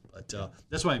mean. But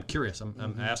that's why I'm curious.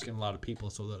 I'm asking a lot of people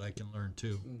so that I can learn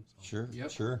too. Sure.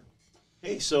 Yep. Sure.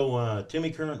 Hey, so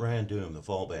Timmy Current ran Doom, the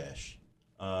Fall Bash.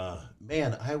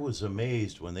 Man, I was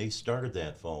amazed when they started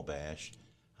that Fall Bash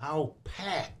how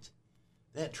packed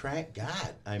that track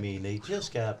got. I mean, they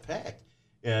just got packed.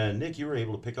 And Nick, you were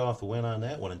able to pick off the win on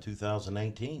that one in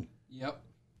 2019. Yep.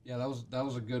 Yeah, that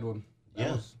was a good one.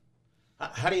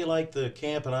 How do you like the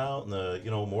camping out and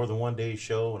the more than one day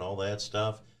show and all that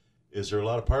stuff? Is there a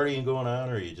lot of partying going on,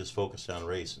 or are you just focused on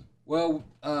racing? Well,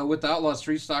 with the Outlaw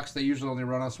Street Stocks, they usually only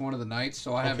run us one of the nights,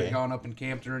 so I haven't Okay. gone up and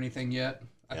camped or anything yet.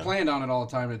 I Yeah. planned on it all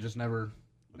the time. It just never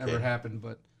Okay. happened.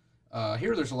 But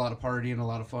here, there's a lot of partying, a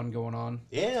lot of fun going on.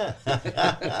 Yeah.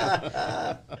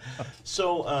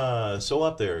 So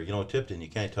up there, Tipton, you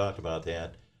kind of talked about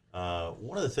that.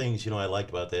 One of the things, I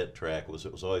liked about that track was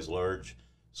it was always large,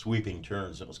 sweeping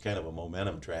turns. It was kind of a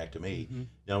momentum track to me.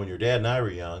 Now, when your dad and I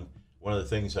were young, one of the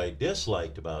things I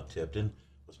disliked about Tipton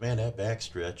was, man, that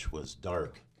backstretch was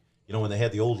dark. When they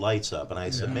had the old lights up, and I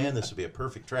said, man, this would be a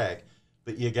perfect track,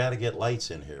 but you got to get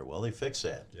lights in here. Well, they fixed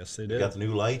that. Yes, they They did. got the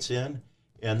new lights in.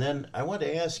 And then I wanted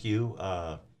to ask you,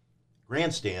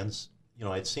 grandstands,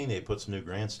 I'd seen they put some new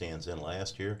grandstands in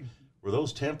last year. Were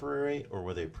those temporary or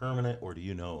were they permanent, or do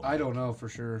you know? I don't know for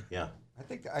sure. Yeah. I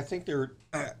think they're,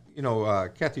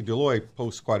 Kathy Deloy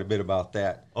posts quite a bit about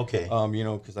that. Okay.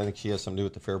 Because I think she has something to do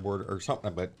with the fair board or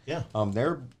something. But Yeah.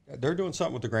 they're doing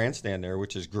something with the grandstand there,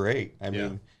 which is great. I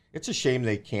mean, it's a shame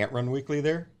they can't run weekly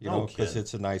there, No because kidding.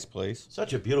 it's a nice place.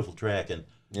 Such a beautiful track. And,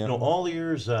 Yeah. all the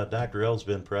years Dr. L's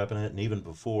been prepping it, and even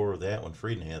before that when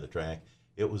Frieden had the track,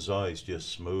 it was always just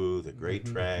smooth, a great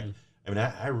track. I mean,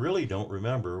 I really don't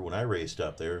remember when I raced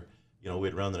up there.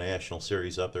 We'd run the National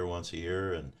Series up there once a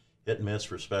year and hit and miss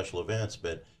for special events,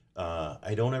 but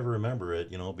I don't ever remember it,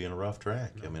 being a rough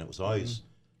track. I mean, it was always,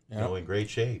 in great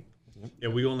shape. Yeah,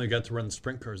 we only got to run the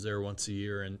sprint cars there once a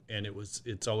year, and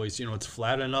it's always, it's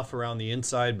flat enough around the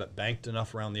inside, but banked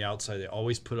enough around the outside. They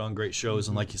always put on great shows,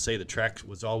 and like you say, the track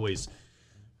was always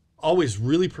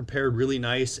really prepared, really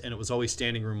nice, and it was always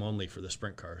standing room only for the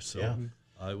sprint cars. So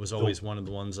it was always one of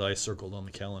the ones I circled on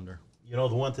the calendar. The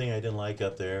one thing I didn't like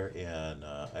up there, and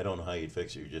I don't know how you'd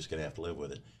fix it, you're just going to have to live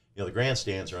with it. The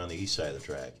grandstands are on the east side of the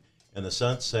track, and the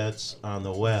sun sets on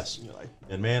the west.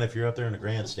 And, man, if you're up there in the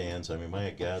grandstands, I mean, my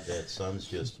God, that sun's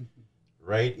just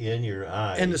right in your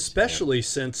eyes. And especially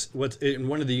since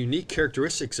one of the unique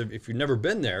characteristics of, if you've never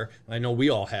been there, I know we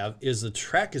all have, is the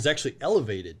track is actually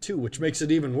elevated too, which makes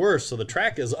it even worse. So the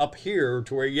track is up here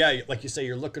to where, like you say,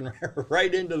 you're looking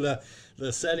right into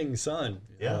the setting sun.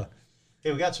 Yeah.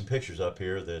 Hey, we got some pictures up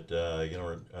here that,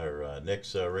 are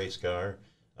Nick's race car.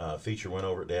 Feature went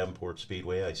over at Davenport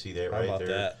Speedway. I see that How right about there.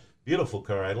 that? Beautiful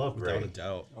car. I love gray. Without a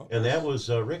doubt. And that was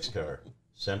Rick's car.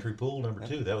 Century Pool number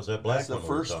 2. That was that black That's the one. we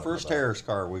were first talking about. Harris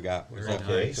car we got. Was Very that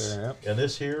Okay. right there, yep. And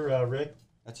this here, Rick?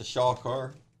 That's a Shaw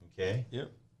car. Okay.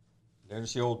 Yep.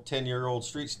 There's the old 10-year-old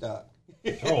street stock.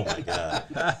 Oh, my God.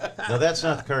 Now, that's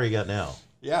not the car you got now.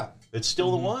 Yeah. It's still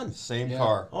the one. Same Yeah.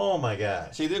 car. Oh, my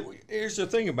gosh. See, here's the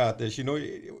thing about this.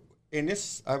 And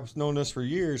this, I've known this for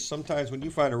years. Sometimes when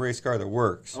you find a race car that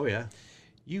works, Oh, yeah.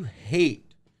 you hate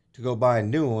to go buy a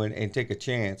new one and take a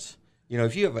chance.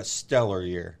 If you have a stellar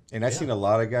year, and I've seen a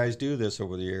lot of guys do this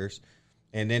over the years,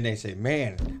 And then they say,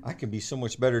 man, I can be so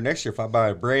much better next year if I buy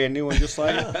a brand new one just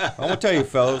like it. I'm going to tell you,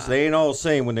 fellas, they ain't all the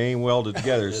same when they ain't welded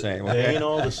together the same. They Okay? ain't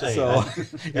all the same. So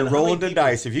And you're how rolling many the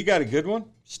dice. If you got a good one,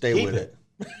 stay Keep with it.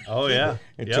 it. Oh yeah.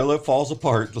 Until it falls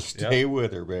apart, stay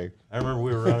with her, babe. I remember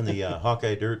we were on the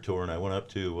Hawkeye Dirt Tour, and I went up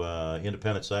to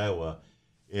Independence, Iowa,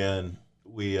 and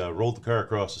we rolled the car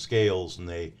across the scales, and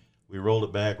we rolled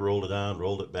it back, rolled it on,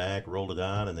 rolled it back, rolled it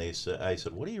on, and I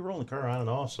said, what are you rolling the car on and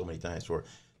off so many times for?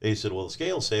 They said, well, the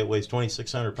scales say it weighs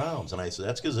 2,600 pounds. And I said,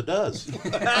 that's because it does.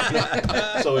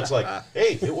 So it's like,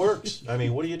 hey, it works. I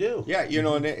mean, what do you do? Yeah, you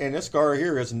know, and this car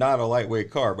here is not a lightweight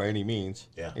car by any means.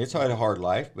 Yeah. It's had a hard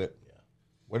life, but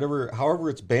however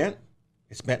it's bent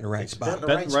in the right spot.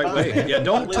 Bent the right way. man. Yeah,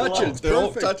 don't Leave it touch alone. it. It's Don't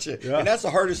perfect. touch it. Yeah. And that's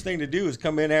the hardest thing to do is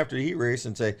come in after the heat race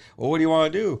and say, well, what do you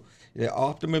want to do? The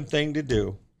optimum thing to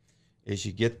do is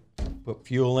put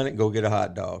fuel in it and go get a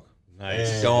hot dog.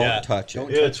 Nice. Don't touch it.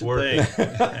 Don't It's touch a working.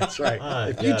 thing. That's right. My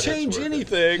If God, you it's change working.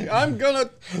 anything, I'm gonna.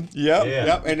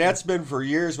 Yep. And that's been for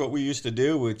years what we used to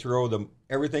do. We'd throw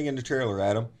everything in the trailer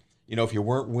at them. You know, if you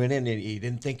weren't winning and you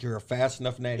didn't think you were fast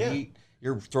enough in that Yeah. heat,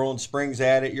 you're throwing springs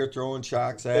at it, you're throwing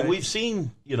shocks at And it. we've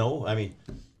seen, I mean,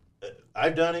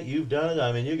 I've done it, you've done it.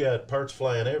 I mean, you got parts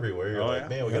flying everywhere. You're like,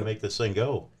 man, we got to make this thing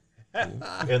go. And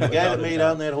the guy that made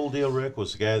out in that whole deal, Rick,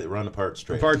 was the guy that run the parts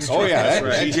trade. Parts. Oh yeah, That's that,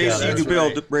 right. He's JC got that.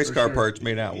 DeBille race car parts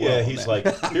made out well. Yeah, on he's that.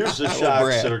 like, here's the Little shocks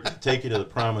brat. that are take you to the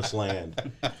promised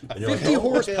land. And you're like, 50 oh, okay,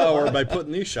 horsepower fine. by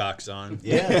putting these shocks on.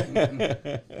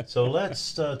 Yeah. So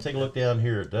let's take a look down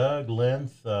here. Doug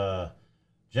Lenth.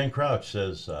 Jen Crouch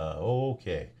says,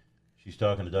 okay. She's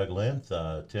talking to Doug Lenth.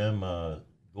 Tim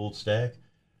Goldstack.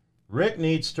 Rick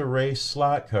needs to race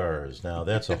slot cars. Now,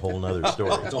 that's a whole nother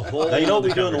story. It's a whole Now, you know what we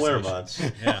nother do in the winter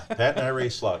conversation. months. Yeah. Pat and I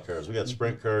race slot cars. We got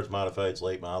sprint cars, modifieds,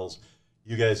 late models.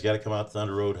 You guys got to come out to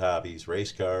Thunder Road Hobbies,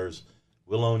 race cars.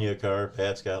 We'll loan you a car.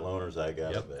 Pat's got loaners. I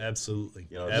got Yep. it. Absolutely.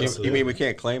 You know, Absolutely. You mean we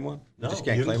can't claim one? We No, just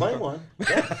can't you can claim a car? one.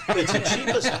 Yeah, it's the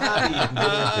cheapest hobby you can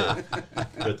get into.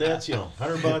 But that's,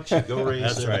 $100, you go race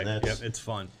That's it, right. and Yep. It's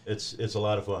fun. it's a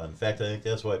lot of fun. In fact, I think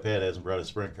that's why Pat hasn't brought a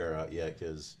sprint car out yet,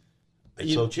 because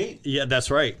it's so cheap. Yeah,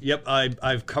 that's right. Yep,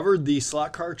 I've covered the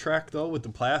slot car track though with the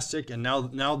plastic, and now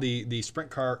the sprint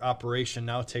car operation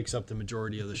now takes up the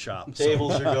majority of the shop. So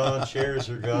Tables are gone, chairs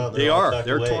are gone. they all are. tucked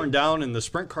They're away. torn down, and the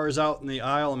sprint car's out in the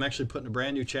aisle. I'm actually putting a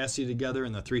brand new chassis together,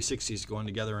 and the 360's going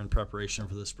together in preparation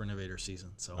for the Sprinnovator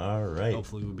season. So All right.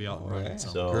 hopefully we'll be out and running. right. So.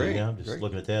 So Great, yeah, I'm just great.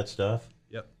 looking at that stuff.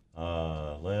 Yep.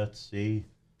 Let's see.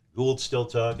 Gould's still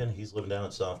talking. He's living down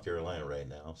in South Carolina right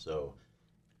now. So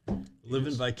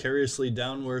Living vicariously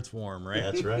down where it's warm, right?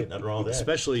 that's right. Nothing wrong with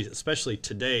that. Especially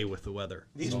today with the weather.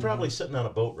 He's probably sitting on a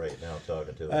boat right now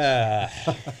talking to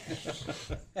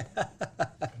us.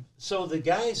 So the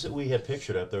guys that we had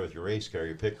pictured up there with your race car,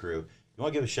 your pit crew, you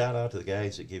want to give a shout out to the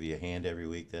guys that give you a hand every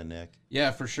week then, Nick? Yeah,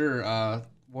 for sure.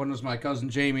 One was my cousin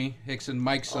Jamie Hixson,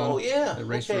 Mike's son. Oh, yeah. That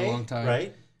raced for Okay. a long time.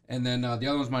 Right. And then the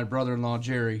other one's my brother-in-law,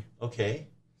 Jerry. Okay.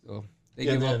 So they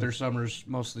And give then- up their summers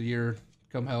most of the year,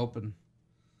 come help, and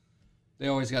they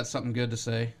always got something good to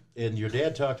say. And your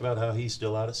dad talked about how he's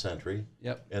still out at Sentry.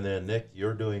 Yep. And then, Nick,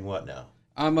 you're doing what now?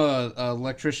 I'm a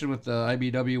electrician with the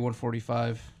IBW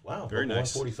 145. Wow. Very over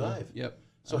nice. 145. Yep.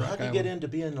 So Rock how'd you Island. get into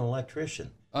being an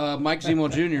electrician? Mike Zemo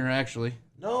Jr. actually.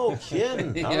 No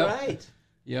kidding. All Yep. right.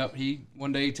 Yep. He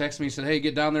one day texted me and said, "Hey,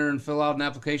 get down there and fill out an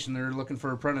application. They're looking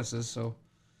for apprentices." So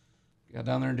got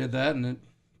down there and did that, and it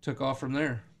took off from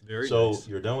there. Very So nice.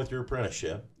 you're done with your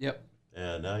apprenticeship, Yep.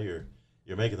 and now you're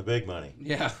making the big money.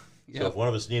 Yeah. So Yep. if one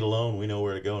of us need a loan, we know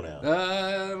where to go now.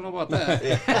 I don't know about that.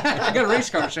 I got a race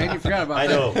car, Shane. You forgot about I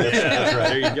that. know. That's right.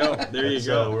 There you go. There you That's,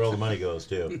 go. where all the money goes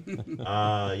too.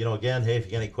 Again, hey, if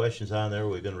you got any questions on there,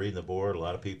 we've been reading the board. A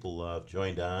lot of people have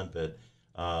joined on, but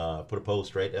put a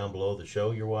post right down below the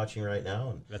show you're watching right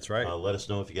now, and That's right. let us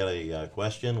know if you got a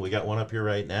question. We got one up here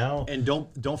right now. And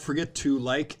don't forget to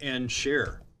like and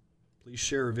share. Please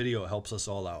share a video. It helps us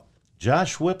all out.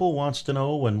 Josh Whipple wants to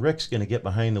know when Rick's going to get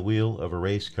behind the wheel of a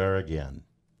race car again.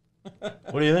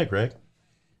 What do you think, Rick?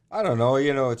 I don't know.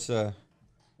 It's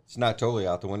not totally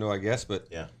out the window, I guess, but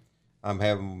Yeah, I'm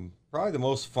having probably the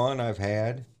most fun I've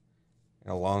had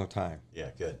in a long time. yeah,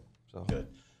 good, So, good.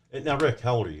 Now, Rick,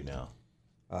 how old are you now?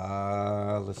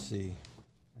 let's see.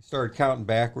 I started counting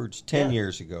backwards 10 Yeah.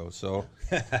 years ago, so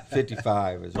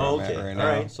 55 is where I'm at right all now.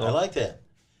 right. So I like that.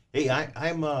 Hey,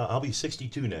 I'll be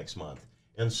 62 next month,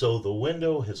 and so the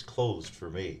window has closed for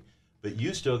me. But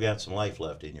you still got some life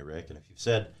left in you, Rick. And if you've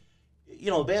said,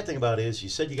 the bad thing about it is you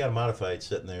said you got a modified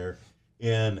sitting there,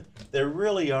 and they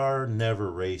really are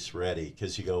never race ready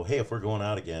because you go, hey, if we're going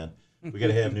out again, we got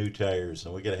to have new tires,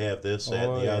 and we got to have this, that,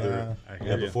 and the other. I And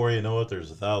hear you. before you know it,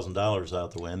 there's $1,000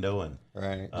 out the window, and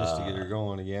Right, just to get her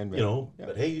going again. But, you know. yeah.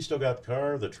 But hey, you still got the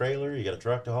car, the trailer. You got a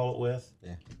truck to haul it with.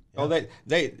 Yeah. Oh,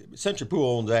 they Century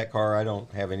Pool owns that car. I don't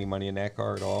have any money in that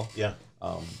car at all. Yeah.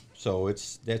 So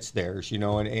that's theirs,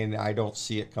 and I don't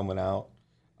see it coming out.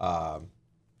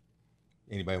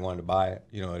 Anybody wanted to buy it,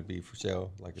 it'd be for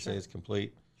sale. Like I say, it's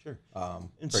complete. Sure. And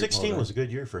And 16 was a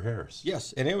good year for Harris.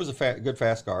 Yes, and it was a good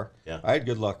fast car. Yeah. I had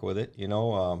good luck with it.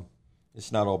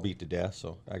 It's not all beat to death,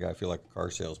 so I feel like a car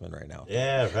salesman right now.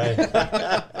 Yeah,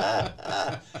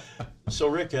 right. So,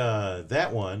 Rick,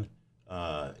 that one,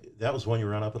 that was when you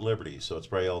run up at Liberty, so it's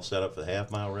probably all set up for the half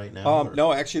mile right now? or-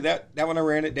 No, actually, that one I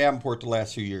ran at Davenport the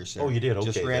last few years. Sir. Oh, you did?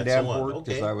 Just Okay, ran that's the one. Davenport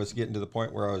because Okay. I was getting to the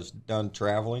point where I was done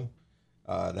traveling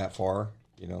that far.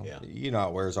 Yeah. You know how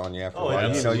it wears on you after Oh, a while.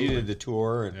 absolutely. You did the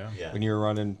tour, and Yeah. when you were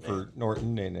running for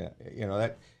Norton, and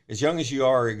that as young as you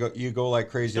are, you go like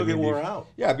crazy. Still I get mean, wore out.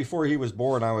 Yeah, before he was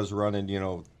born, I was running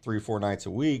 3-4 nights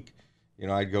a week.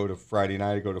 I'd go to Friday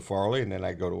night, I'd go to Farley, and then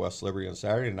I'd go to West Liberty on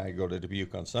Saturday, and I'd go to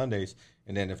Dubuque on Sundays.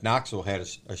 And then if Knoxville had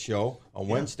a show on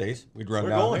Wednesdays, we'd run We're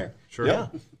down going. there. Sure. Yeah,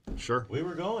 Sure. we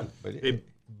were going. But Hey,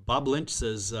 Bob Lynch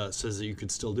says that you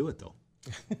could still do it though.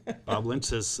 Bob Lynch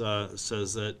says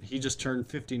that he just turned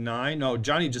 59. No,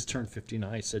 Johnny just turned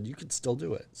 59. He said you could still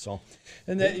do it. So,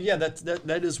 and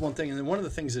that is one thing. And then one of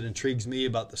the things that intrigues me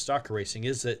about the stocker racing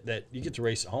is that you get to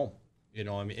race at home.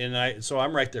 So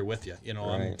I'm right there with you.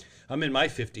 Right. I'm in my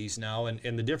 50s now, and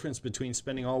the difference between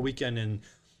spending all weekend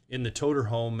in the toter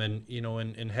home and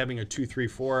and having a 2, 3,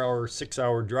 4 hour, 6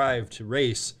 hour drive to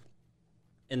race,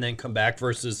 and then come back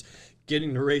versus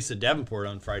getting to race at Davenport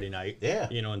on Friday night. Yeah.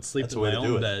 And sleep That's in the way my to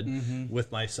do own it. bed with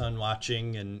my son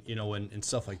watching and and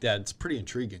stuff like that. It's pretty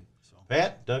intriguing. So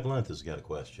Pat, Doug Lenth has got a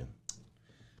question.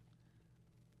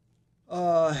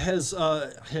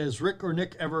 has Rick or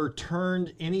Nick ever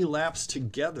turned any laps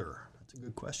together? That's a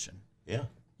good question. Yeah.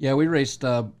 Yeah, we raced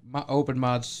open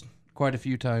mods quite a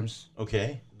few times.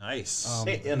 Okay. Nice.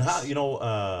 Hey, and how,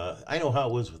 I know how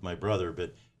it was with my brother,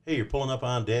 but hey, you're pulling up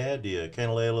on Dad. Do you kind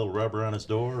of lay a little rubber on his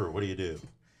door, or what do you do?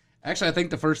 Actually, I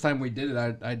think the first time we did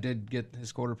it, I did get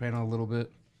his quarter panel a little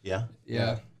bit. Yeah.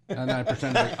 Yeah. And I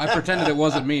pretended it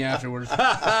wasn't me afterwards. he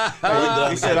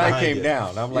said I came you.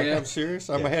 down. I'm like, Yeah. I'm serious.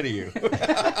 I'm ahead of you.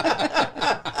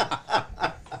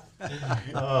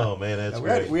 Oh man, that's we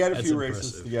great. had a That's few impressive.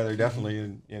 races together, definitely.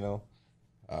 And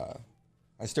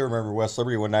I still remember West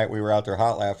Liberty one night. We were out there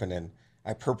hot laughing, and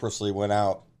I purposely went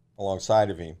out alongside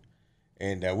of him,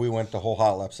 and we went the whole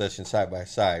hot lap session side by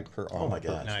side. Oh my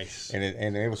gosh. Nice.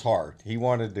 And it was hard. He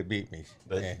wanted to beat me,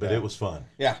 But And, it was fun.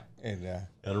 yeah. And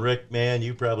And Rick, man,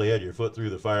 you probably had your foot through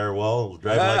the firewall,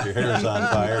 driving like your hair's on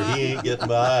fire. He ain't getting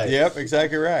by. yep,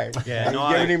 exactly right. Yeah, I'm no,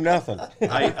 giving I- him nothing.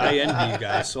 I envy you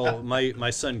guys. So my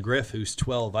son Griff, who's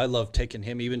 12, I love taking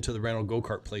him even to the rental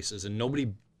go-kart places, and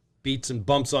nobody beats and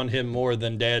bumps on him more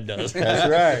than Dad does. That's right.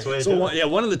 That's the way to So do it.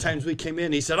 one of the times we came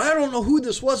in, he said, "I don't know who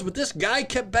this was, but this guy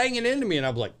kept banging into me," and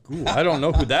I'm like, "Ooh, I don't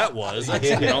know who that was." That's,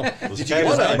 Did Did you get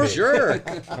his what a ID? jerk?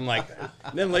 I'm like,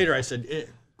 then later I said,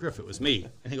 "Griff, it was me,"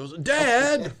 and he goes,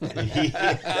 "Dad."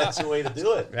 That's the way to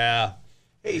do it. Yeah.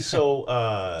 Hey,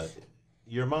 so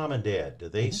your mom and dad, do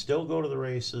Mm-hmm. they still go to the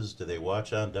races? Do they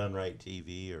watch on Done Right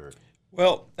TV? Or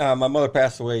Well, my mother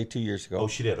passed away 2 years ago. oh,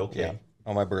 she did. Okay. Yeah,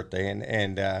 on my birthday,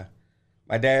 and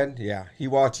my dad, yeah, he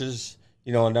watches,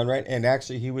 on Done Right, and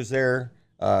actually he was there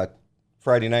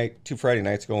Friday night, 2 Friday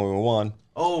nights ago when we won.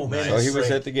 Oh man, So that's he was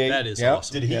great. at the gate. That is Yep.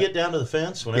 awesome. Did he get down to the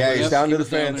fence? Whenever Yeah, he he's was- down to he the was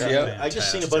down fence. there. Yep. I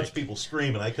just seen a bunch of people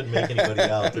screaming. I couldn't make anybody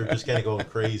out. They're just kind of going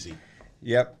crazy.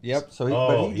 Yep. So he, Oh,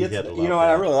 but he he gets, had to you love know, I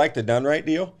that. really like the Done Right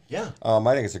deal. Yeah. I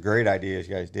think it's a great idea you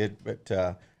guys did, but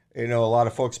a lot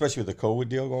of folks, especially with the COVID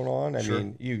deal going on, I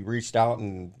mean, you reached out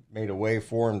and made a way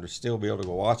for them to still be able to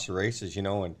go watch the races,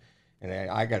 and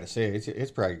I got to say,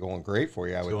 it's probably going great for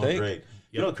you. I would Going think. great.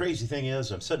 You know, the crazy thing is,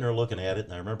 I'm sitting there looking at it,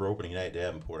 and I remember opening night at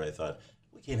Davenport. I thought,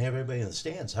 we can't have everybody in the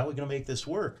stands. How are we going to make this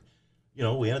work?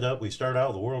 We started out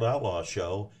with the World Outlaw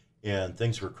show, and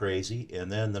things were crazy. And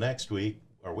then the next week,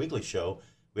 our weekly show,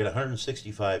 we had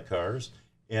 165 cars,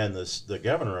 and the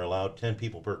governor allowed 10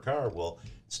 people per car. Well,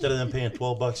 instead of them paying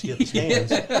 $12 to get the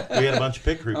stands, we had a bunch of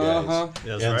pit crew guys.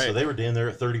 That's and right. so they were in there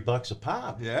at $30 a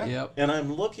pop. Yeah. Yep. And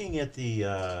I'm looking at the,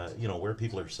 where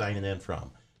people are signing in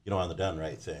from, on the Done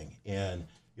Right thing. And,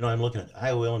 I'm looking at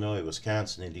Iowa, Illinois,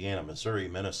 Wisconsin, Indiana, Missouri,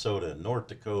 Minnesota, North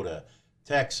Dakota,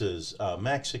 Texas,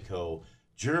 Mexico,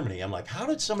 Germany. I'm like, how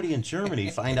did somebody in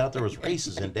Germany find out there was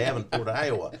races in Davenport,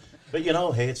 Iowa? But,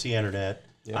 hey, it's the internet.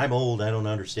 Yeah. I'm old. I don't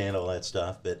understand all that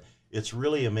stuff. But it's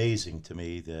really amazing to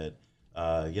me that,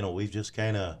 we've just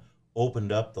kind of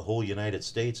opened up the whole United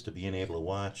States to being able to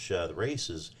watch the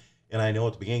races. And I know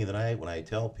at the beginning of the night when I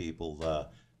tell people,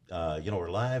 we're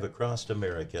live across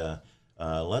America,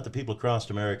 let the people across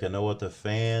America know what the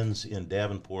fans in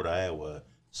Davenport, Iowa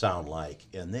sound like.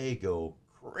 And they go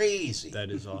crazy.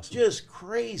 That is awesome. Just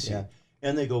crazy. Yeah.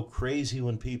 And they go crazy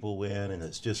when people win. And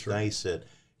it's just nice that,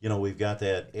 we've got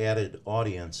that added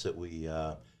audience that we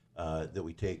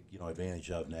take,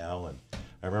 advantage of now. And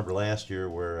I remember last year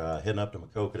we're heading up to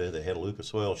Maquoketa. They had a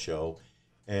Lucas Oil show,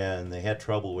 and they had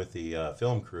trouble with the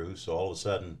film crew. So all of a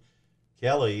sudden,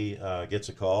 Kelly gets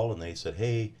a call, and they said,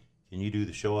 "Hey, can you do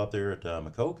the show up there at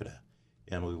Maquoketa?"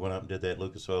 And we went up and did that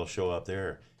Lucas Oil show up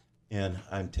there. And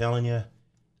I'm telling you,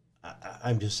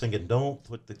 I'm just thinking, don't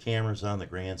put the cameras on the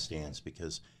grandstands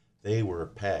because they were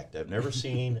packed. I've never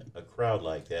seen a crowd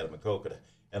like that at Maquoketa.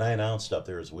 And I announced up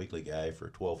there as a weekly guy for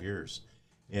 12 years.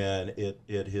 And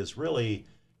it has really,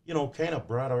 kind of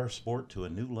brought our sport to a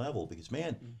new level because,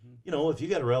 man, if you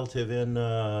got a relative in,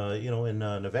 in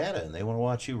Nevada and they want to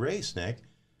watch you race, Nick,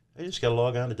 they just got to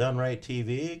log on to Done Right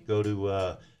TV, go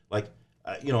to,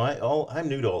 I'm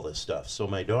new to all this stuff. So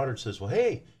my daughter says, well,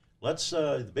 hey, let's,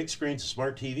 the big screen's a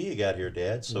smart TV you got here,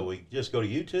 Dad. So we just go to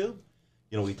YouTube,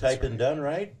 we type in Done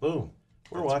Right, boom,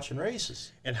 we're watching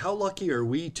races. And how lucky are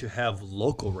we to have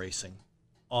local racing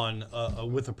on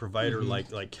with a provider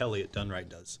like Kelly at Done Right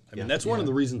does? I mean, that's one of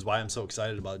the reasons why I'm so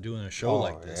excited about doing a show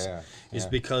like this, is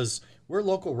because we're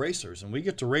local racers and we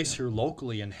get to race here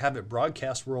locally and have it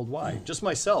broadcast worldwide. Just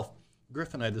myself,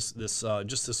 Griff and I, just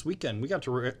this weekend, we got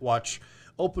to watch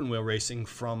open wheel racing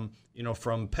from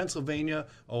Pennsylvania,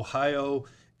 Ohio,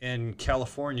 and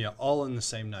California all in the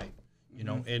same night.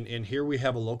 And here we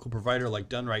have a local provider like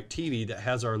Done Right TV that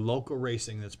has our local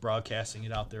racing that's broadcasting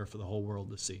it out there for the whole world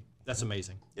to see. That's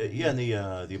amazing. Yeah, and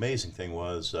the amazing thing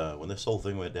was when this whole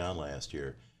thing went down last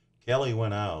year, Kelly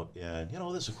went out and,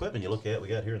 this equipment you look at, we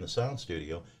got here in the sound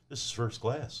studio, this is first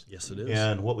class. Yes, it is.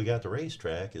 And what we got the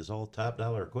racetrack is all top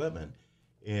dollar equipment.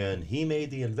 And he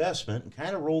made the investment and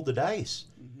kind of rolled the dice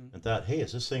and thought, hey,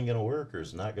 is this thing going to work or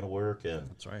is it not going to work? And,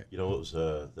 That's right. It was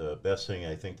the best thing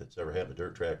I think that's ever happened to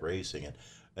dirt track racing.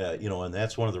 And, and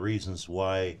that's one of the reasons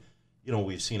why,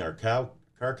 we've seen our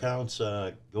car counts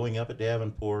going up at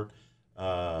Davenport.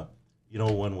 When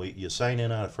you sign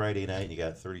in on a Friday night and you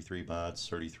got 33 mods,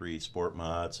 33 sport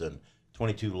mods, and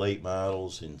 22 late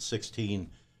models and 16,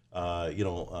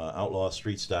 outlaw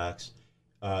street stocks.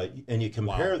 And you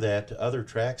compare that to other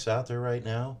tracks out there right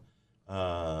now.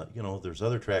 There's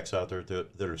other tracks out there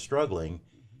that are struggling,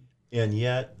 and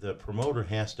yet the promoter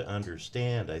has to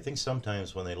understand. I think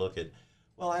sometimes when they look at,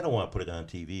 well, I don't want to put it on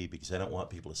TV because I don't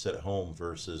want people to sit at home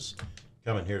versus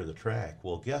coming here to the track.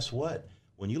 Well, guess what?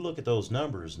 When you look at those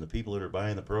numbers and the people that are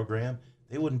buying the program,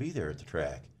 they wouldn't be there at the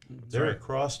track. They're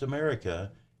across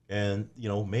America, and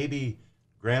maybe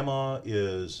Grandma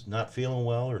is not feeling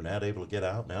well or not able to get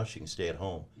out. Now she can stay at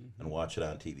home and watch it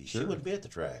on TV. She wouldn't be at the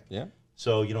track. Yeah.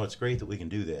 So, it's great that we can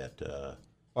do that.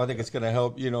 Well, I think it's going to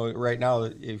help, right now,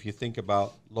 if you think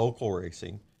about local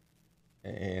racing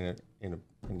and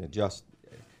just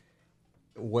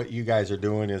what you guys are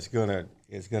doing is going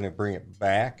to bring it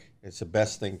back. It's the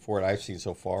best thing for it I've seen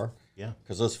so far. Yeah.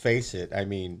 Because let's face it, I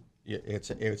mean,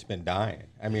 it's been dying.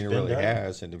 I mean, it really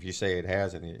has. And if you say it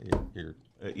hasn't, you're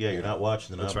you're not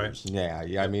watching the numbers. That's right.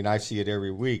 Yeah, I mean, I see it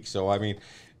every week. So, I mean,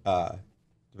 the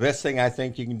best thing I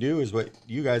think you can do is what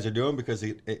you guys are doing because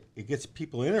it gets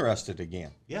people interested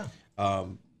again. Yeah.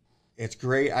 It's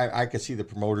great. I can see the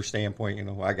promoter standpoint.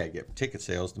 I got to get ticket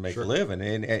sales to make a living.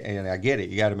 And I get it.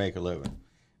 You got to make a living.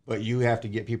 But you have to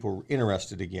get people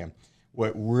interested again.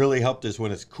 What really helped is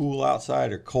when it's cool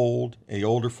outside or cold, and the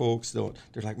older folks, they're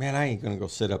like, man, I ain't going to go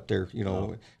sit up there,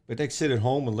 No. But they sit at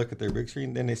home and look at their big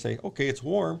screen. Then they say, okay, it's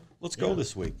warm. Let's go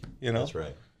this week. That's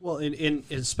right. Well, in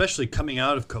especially coming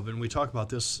out of COVID, and we talk about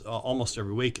this almost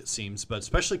every week, it seems, but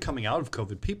especially coming out of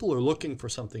COVID, people are looking for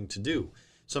something to do,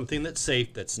 something that's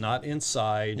safe, that's not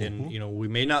inside. And, we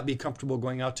may not be comfortable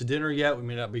going out to dinner yet. We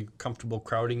may not be comfortable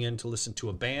crowding in to listen to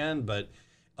a band, but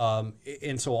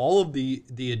and so all of the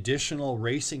additional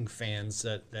racing fans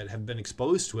that have been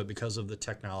exposed to it because of the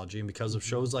technology and because of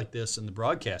shows like this and the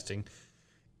broadcasting,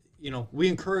 we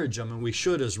encourage them, and we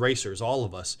should, as racers, all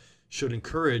of us should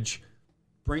encourage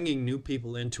bringing new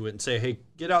people into it and say, hey,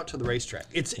 get out to the racetrack.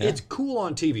 It's cool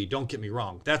on TV, don't get me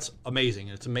wrong. That's amazing,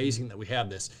 and it's amazing that we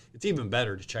have this. It's even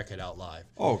better to check it out live.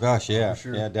 Oh, gosh, yeah.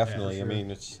 sure. Yeah, definitely. Yeah, for I sure.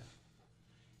 mean, it's...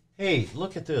 Hey,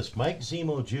 look at this. Mike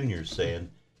Zemo Jr.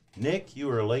 saying, Nick, you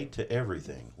are late to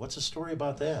everything. What's the story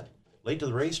about that? Late to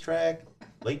the racetrack?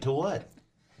 Late to what?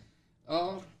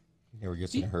 Never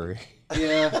gets in a hurry.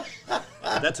 Yeah.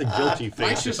 That's a guilty face.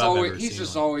 Mike's if just I've always ever he's seen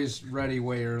just one. always ready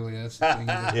way early. That's the thing.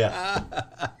 Yeah.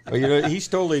 Well, you know, he's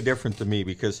totally different to me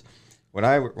because when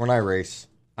I race,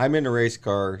 I'm in the race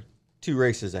car 2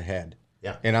 races ahead.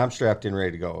 Yeah. And I'm strapped in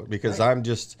ready to go because I'm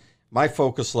just my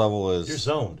focus level is You're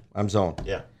zoned. I'm zoned.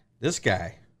 Yeah. This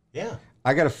guy, Yeah.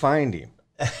 I got to find him.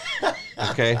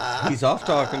 Okay, he's off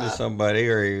talking to somebody,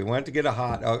 or he went to get a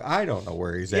hot dog. I don't know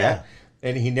where he's Yeah. at,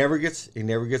 and he never gets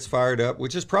fired up,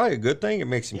 which is probably a good thing. It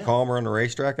makes him calmer on the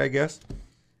racetrack, I guess.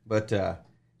 But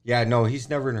yeah, no, he's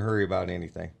never in a hurry about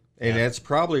anything, and that's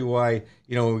probably why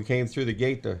when we came through the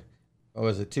gate. What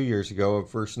was it 2 years ago?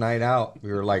 First night out,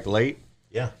 we were like late,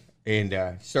 Yeah.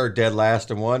 and started dead last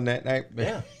and won that night.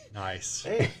 Yeah. Nice.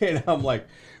 Hey. And I'm like,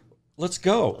 let's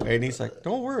go. And he's like,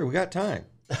 don't worry, we got time.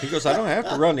 He goes, I don't have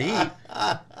to run the heat.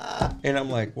 And I'm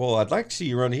like, well, I'd like to see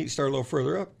you run the heat, start a little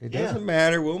further up. It doesn't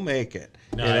matter, we'll make it.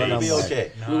 No, and It'll I'm be like,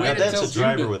 okay. We Now, waited that's till a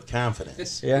driver June to- with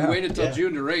confidence. Yeah. We waited till Yeah.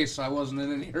 June to race, so I wasn't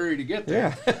in any hurry to get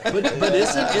there. Yeah. But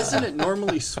isn't it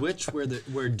normally switched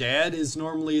where Dad is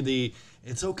normally the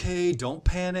it's okay, don't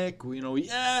panic. We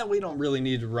don't really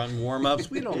need to run warm ups.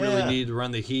 We don't really Yeah. need to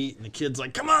run the heat. And the kid's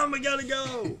like, come on, we gotta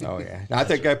go. Oh yeah. I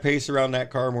think I pace around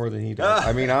that car more than he does.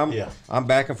 I mean, I'm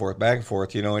back and forth,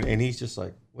 and he's just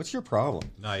like, what's your problem?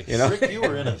 Nice. Rick, you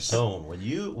were in a zone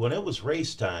when it was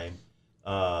race time.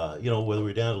 Whether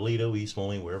we're down to Lido, East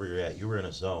Moline, wherever you're at, you were in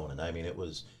a zone, and I mean, it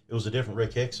was a different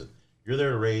Rick Hixson. You're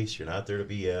there to race. You're not there to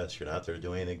BS. You're not there to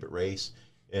do anything but race,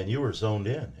 and you were zoned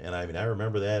in. And I mean, I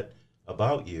remember that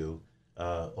about you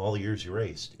all the years you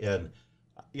raced, and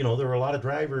there were a lot of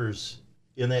drivers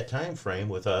in that time frame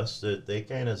with us that they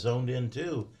kind of zoned in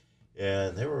too,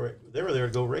 and they were there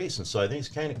to go racing. So I think it's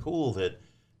kind of cool that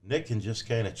Nick can just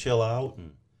kind of chill out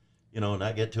and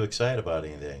not get too excited about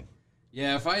anything.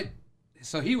 Yeah,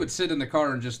 so he would sit in the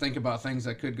car and just think about things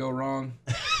that could go wrong.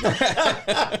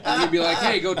 And he'd be like,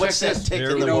 "Hey, go check What's that this." tick There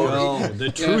in we the go. morning?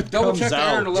 The truth double comes check the air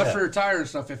out. and the left Yeah. rear tire and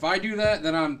stuff. If I do that,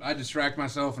 then I distract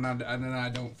myself and then I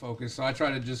don't focus. So I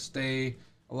try to just stay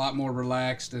a lot more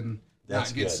relaxed and That's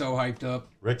not get good. so hyped up.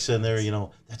 Rick's in there,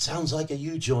 that sounds like a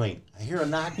U-joint. I hear a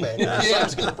knockback.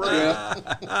 Something's going to break.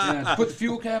 Yeah, put the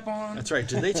fuel cap on. That's right.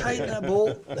 Did they tighten that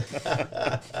bolt?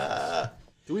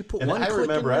 Do we put And one I click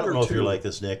remember, in I it don't or know if you're two? like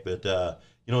this, Nick, but,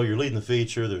 you're leading the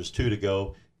feature. There's 2 to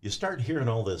go. You start hearing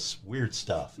all this weird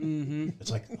stuff. Mm-hmm.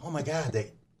 It's like, oh, my God,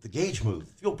 the gauge moved,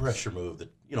 fuel pressure moved,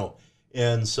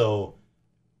 and so,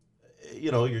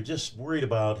 you're just worried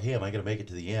about, hey, am I going to make it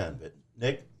to the end? But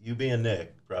Nick, you being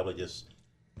Nick, probably just,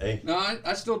 hey. No,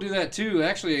 I still do that too.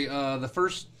 Actually, the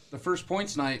first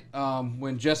points night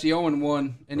when Jesse Owen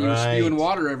won and he was Right. spewing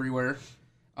water everywhere.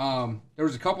 There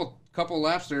was a couple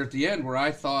laps there at the end where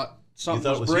I thought something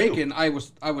thought it was was you. breaking. I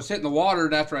was hitting the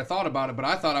water after I thought about it, but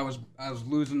I thought I was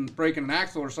breaking an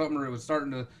axle or something, or it was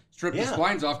starting to strip the Yeah.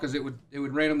 splines off because it would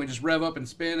randomly just rev up and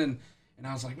spin, and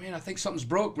I was like, man, I think something's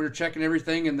broke. We were checking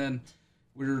everything, and then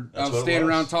I That's was what it standing was.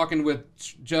 around talking with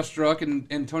Jeff Struck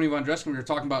and Tony Von Dresken. We were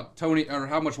talking about Tony or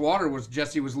how much water was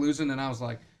Jesse was losing, and I was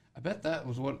like, I bet that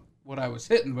was what I was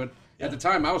hitting, but Yeah. at the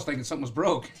time I was thinking something was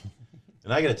broke.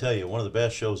 And I got to tell you, one of the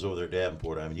best shows over there at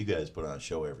Davenport, I mean, you guys put on a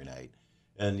show every night.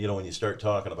 And, when you start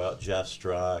talking about Jeff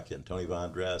Struck and Tony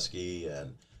Von Dresky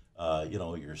and,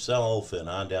 yourself and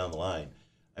on down the line,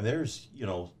 and there's,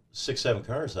 6, 7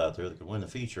 cars out there that could win the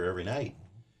feature every night.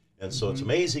 And so it's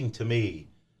amazing to me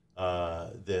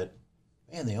that,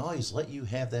 man, they always let you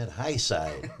have that high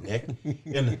side, Nick.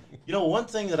 And, one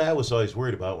thing that I was always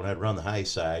worried about when I'd run the high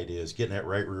side is getting that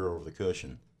right rear over the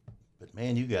cushion. But,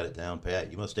 man, you got it down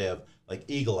pat. You must have, like,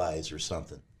 eagle eyes or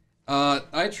something. I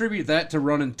attribute that to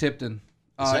running Tipton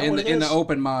that in what it the is?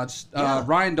 open mods. Yeah.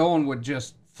 Ryan Dolan would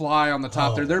just fly on the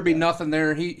top Oh, there. There'd be yeah. nothing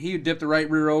there. He would dip the right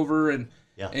rear over, and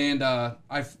Yeah.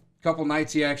 a couple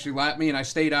nights he actually lapped me, and I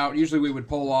stayed out. Usually we would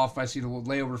pull off if I see the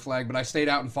layover flag, but I stayed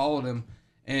out and followed him,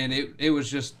 and it was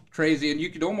just crazy. And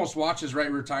you could almost watch his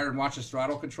right rear tire and watch his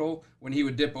throttle control when he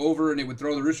would dip over, and it would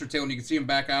throw the rooster tail, and you could see him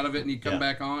back out of it, and he'd come Yeah.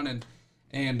 back on,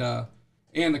 and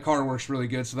the car works really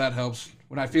good, so that helps.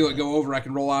 When I feel it go over, I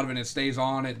can roll out of it and it stays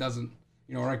on. It doesn't,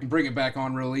 or I can bring it back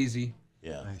on real easy.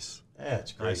 Yeah. Nice.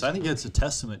 That's great. Nice. I think it's a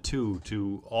testament too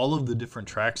to all of the different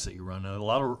tracks that you run. A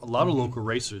lot of local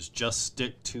racers just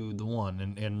stick to the one,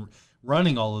 and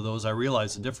running all of those, I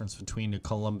realize the difference between a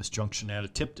Columbus Junction and a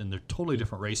Tipton. They're totally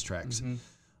different racetracks,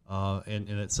 and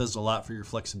it says a lot for your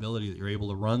flexibility that you're able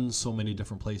to run so many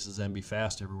different places and be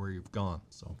fast everywhere you've gone.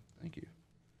 So Thank you.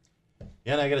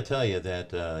 Yeah, and I got to tell you that,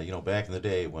 back in the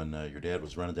day when your dad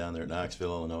was running down there at Knoxville,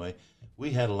 Illinois, we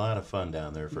had a lot of fun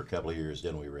down there for a couple of years,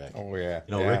 didn't we, Rick? Oh yeah.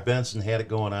 Rick Benson had it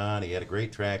going on. He had a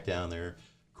great track down there.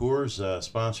 Coors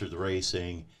sponsored the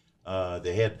racing.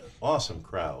 They had awesome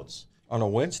crowds. On a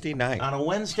Wednesday night. On a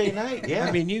Wednesday night, yeah.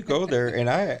 I mean, you go there, and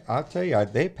I'll tell you,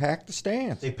 they packed the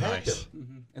stands. They packed Nice.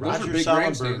 them. And those are Roger big Sollenberger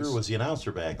grandstands. was the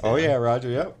announcer back then. Oh, yeah, Roger,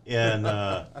 yep. And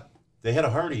they had a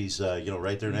Hardee's,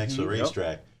 right there next to the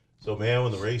racetrack. So, man,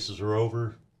 when the races were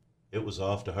over, it was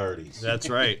off to Hardee's. That's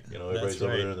right. Everybody's That's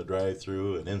over right. there in the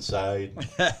drive-through and inside.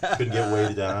 Couldn't get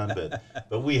waited on,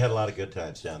 but we had a lot of good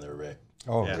times down there, Rick.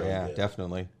 Oh, Yeah. yeah, Yeah.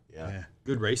 definitely. Yeah. Yeah.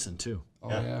 Good racing too. Oh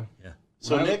Yeah. yeah.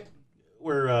 So, Well, Nick,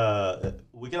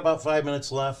 we got about 5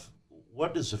 minutes left.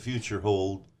 What does the future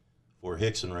hold for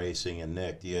Hixson Racing? And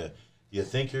Nick, do you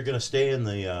think you're going to stay in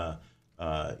the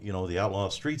the outlaw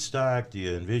street stock? Do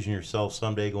you envision yourself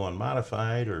someday going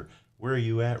modified, or where are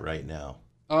you at right now?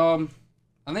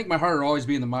 I think my heart will always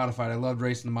be in the modified. I loved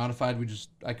racing the modified.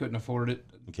 I couldn't afford it.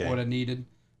 Okay. What I needed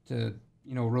to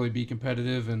really be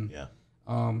competitive, and Yeah.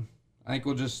 I think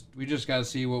we just got to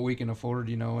see what we can afford.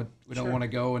 We don't Sure. want to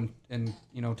go and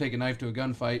take a knife to a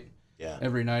gunfight Yeah.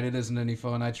 every night. It isn't any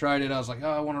fun. I tried it. I was like,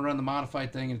 oh, I want to run the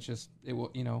modified thing. It's just if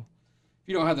you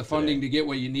don't have the funding to get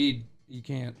what you need, you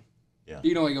can't. Yeah.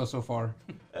 You can only go so far.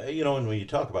 And when you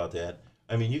talk about that,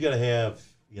 I mean, you got to have,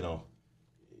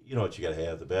 what you got to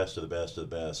have, the best of the best of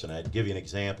the best. And I'd give you an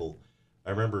example. I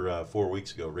remember 4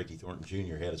 weeks ago, Ricky Thornton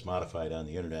Jr. had his modified on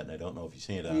the internet, and I don't know if you've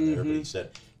seen it on there, but he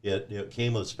said it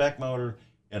came with a spec motor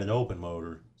and an open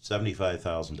motor,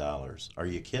 $75,000. Are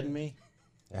you kidding me?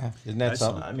 Yeah, isn't that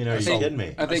something? I mean, are you kidding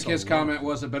me? I think his comment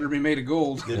was, "It better be made of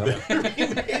gold." It better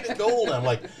be made of gold. I'm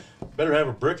like, better have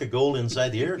a brick of gold inside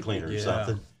the air cleaner or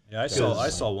something. Yeah, I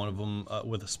saw one of them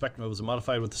with a spec motor. It was a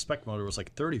modified with the spec motor. It was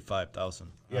like $35,000.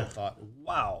 Yeah. I thought,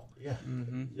 wow, Yeah.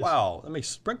 wow, that makes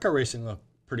sprint car racing look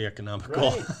pretty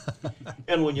economical. Right.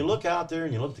 And when you look out there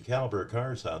and you look at the caliber of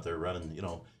cars out there running,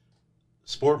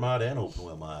 sport mod and open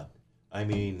wheel mod. I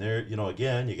mean, there,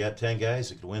 again, you got 10 guys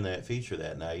that could win that feature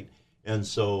that night. And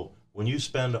so when you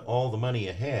spend all the money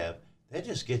you have, that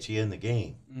just gets you in the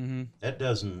game. Mm-hmm. That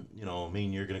doesn't,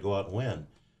 mean you're going to go out and win.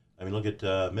 I mean, look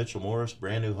at Mitchell Morris,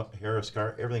 brand new Harris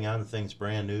car. Everything on the thing's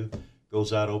brand new.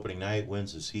 Goes out opening night,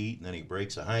 wins his heat, and then he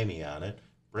breaks a Jaime on it.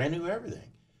 Brand new everything.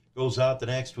 Goes out the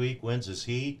next week, wins his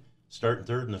heat, starting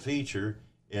third in the feature,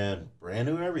 and brand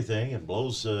new everything, and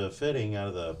blows fitting out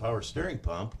of the power steering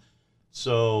pump.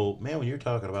 So, man, when you're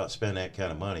talking about spending that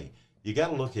kind of money, you got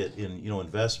to look at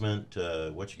investment,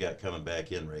 what you got coming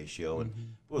back in ratio, and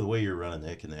boy, the way you're running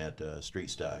Nick in that street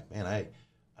stock, man,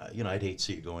 I'd hate to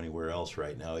see you go anywhere else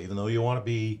right now. Even though you want to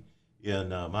be in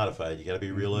modified, you got to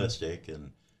be realistic,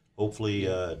 and hopefully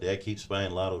Dad keeps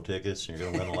buying lotto tickets, and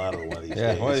you're going to win a lotto one of these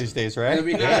days. One of these days, right? That'd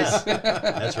be nice.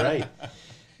 That's right.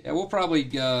 Yeah, we'll probably,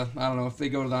 I don't know, if they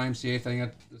go to the IMCA thing,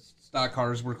 the stock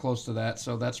cars, we're close to that,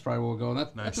 so that's probably where we'll go. And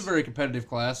that's a very competitive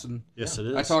class. And Yes, it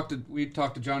is. we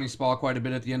talked to Johnny Spall quite a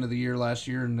bit at the end of the year last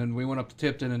year, and then we went up to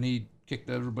Tipton, and he kicked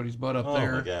everybody's butt up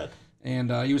there. Oh, my God.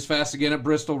 And he was fast again at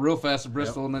Bristol, real fast at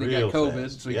Bristol, and then he got Real COVID,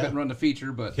 fast. so he Yeah. couldn't run the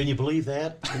feature. But Can you believe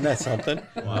that? Isn't that something?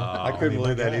 Wow. I couldn't I mean,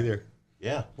 believe my that God. either.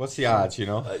 Yeah. What's the odds,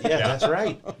 Yeah, that's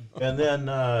right. And then,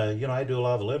 I do a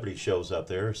lot of the Liberty shows up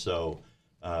there, so,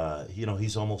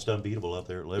 he's almost unbeatable up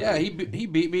there at Liberty. yeah, he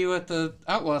beat me with the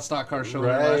Outlaw stock car show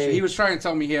there last year. Right. He was trying to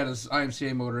tell me he had his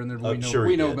IMCA motor in there. But I'm sure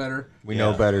he we know did. better. We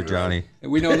know better, Johnny.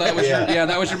 And we know that was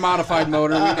that was your modified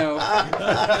motor. We know.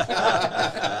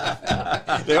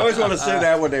 They always want to say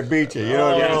that when they beat you. You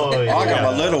know, Oh, I got yeah.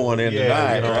 my little one in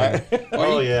tonight, right?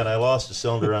 Oh, yeah, and I lost a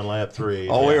cylinder on lap 3.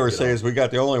 All we Yeah, ever say is we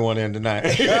got the only one in tonight.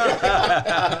 He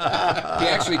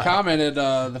actually commented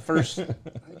the first,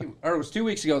 or it was 2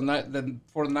 weeks ago,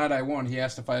 before the night I won. He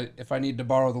asked if I need to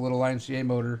borrow the little IMCA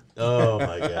motor. Oh,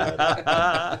 my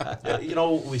God. Yeah,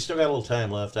 we still got a little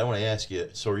time left. I want to ask you,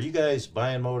 so are you guys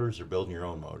buying motors or building your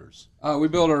own motors? We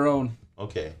build our own.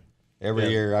 Okay. Every Yeah.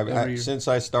 year. Every year. Since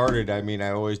I started, I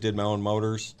always did my own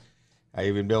motors. I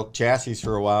even built chassis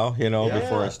for a while,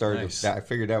 before I started. Nice. I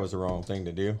figured that was the wrong thing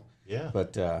to do. Yeah.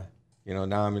 But, now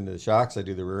I'm into the shocks. I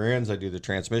do the rear ends. I do the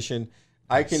transmission.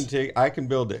 I can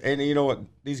build it. And you know what?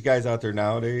 These guys out there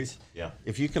nowadays, Yeah.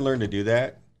 if you can learn to do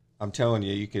that, I'm telling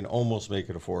you, you can almost make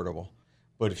it affordable.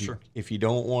 But if you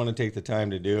don't want to take the time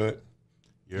to do it,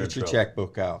 You're get in your trouble.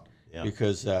 checkbook out. Yeah.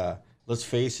 Because let's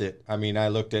face it. I mean, I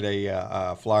looked at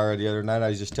a flyer the other night. I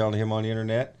was just telling him on the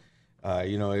internet.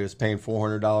 He was paying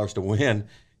 $400 to win.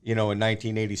 In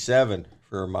 1987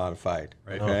 for a modified.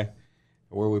 Right. Okay.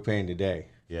 What are we paying today?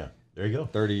 Yeah. There you go.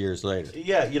 30 years later.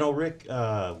 Yeah, Rick,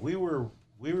 we were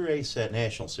raced at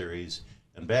National Series,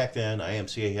 and back then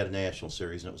IMCA had a National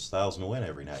Series, and it was 1,000 to win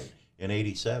every night in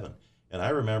 '87. And I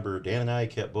remember Dan and I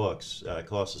kept books. It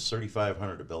cost us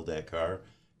 $3,500 to build that car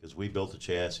because we built the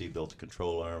chassis, built the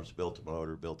control arms, built the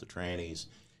motor, built the trannies,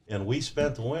 and we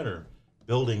spent the winter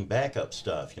building backup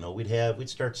stuff. You know, we'd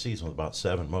start the season with about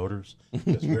 7 motors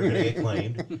because we were going to get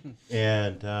claimed,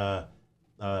 and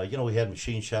you know, we had a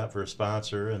machine shop for a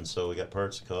sponsor, and so we got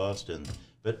parts to cost, and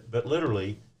but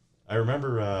literally, I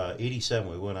remember '87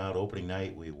 we went out opening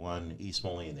night. We won East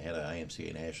Moline. They had an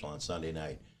IMCA National on Sunday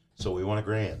night, so we won a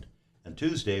grand. And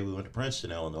Tuesday we went to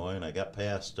Princeton, Illinois, and I got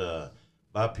past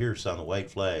Bob Pierce on the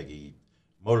white flag.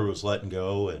 Motor was letting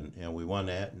go, and we won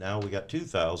that. Now we got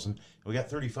 2,000, and we got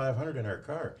 3,500 in our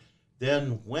car.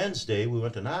 Then Wednesday we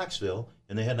went to Knoxville,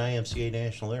 and they had an IMCA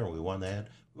National there, and we won that.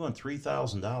 We won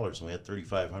 $3,000, and we had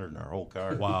 3,500 in our whole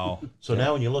car. Wow. So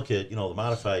now when you look at, you know, the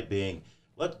modified being,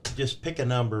 let's just pick a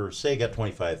number. Say you got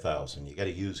 25,000. You got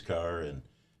a used car and,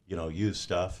 you know, used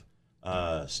stuff.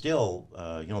 Still,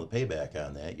 you know, the payback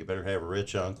on that, you better have a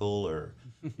rich uncle or,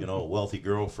 you know, a wealthy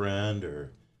girlfriend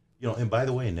or, you know. And by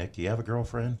the way, Nick, do you have a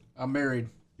girlfriend? I'm married.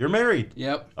 You're married.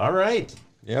 Yep. All right.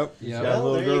 Yep. Yep. Got a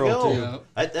Well, little there you girl go. too.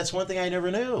 Yep. That's one thing I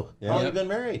never knew. Yeah. How long Yep. you been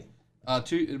married?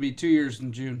 It'll be 2 years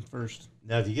in June 1st.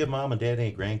 Now, have you give mom and dad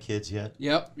any grandkids yet?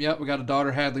 Yep. We got a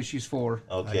daughter, Hadley. She's 4.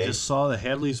 Okay. I just saw that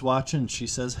Hadley's watching. She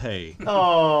says, "Hey." Oh,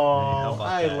 about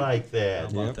I that? like that. How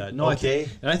about Yep. that? No, Okay.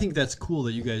 I think that's cool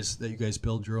that you guys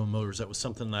build your own motors. That was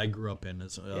something I grew up in.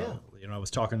 Yeah. You know, I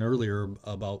was talking earlier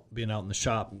about being out in the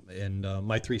shop, and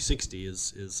my 360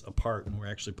 is apart, and we're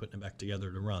actually putting it back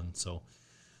together to run. So,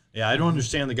 yeah, I don't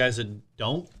understand the guys that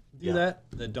don't do Yeah.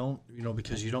 that don't, you know,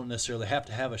 because you don't necessarily have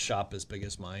to have a shop as big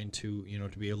as mine to, you know,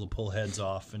 to be able to pull heads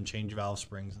off and change valve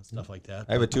springs and stuff like that.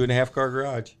 I have a 2.5 car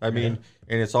garage. I mean,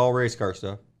 and it's all race car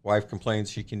stuff. Wife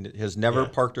complains she has never Yeah.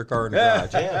 parked her car in the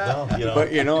garage. Yeah, well, you know,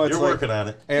 But, you know, it's you're like- working on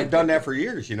it. And I've done that for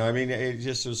years, you know. I mean, it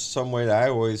just was some way that I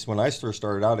always, when I first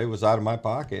started out, it was out of my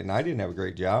pocket, and I didn't have a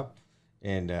great job,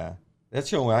 and that's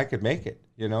the only way I could make it,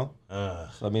 you know. So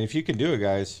I mean, if you can do it,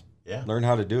 guys, Yeah. learn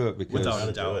how to do it because Without How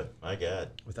to a doubt. do it. My God.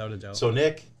 Without a doubt. So,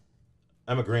 Nick,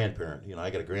 I'm a grandparent. You know,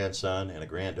 I got a grandson and a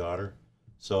granddaughter.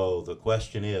 So the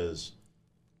question is,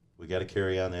 we got to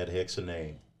carry on that Hixson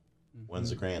name. When's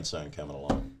the grandson coming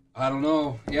along? I don't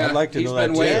know. Yeah, I'd like to he's know been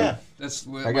that, too. waiting. Yeah. That's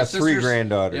I got 3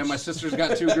 granddaughters. Yeah, my sister's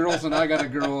got 2 girls, and I got a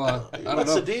girl. I don't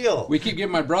What's know. the deal? We keep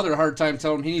giving my brother a hard time,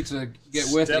 telling him he needs to get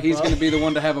with Step it. He's up. going to be the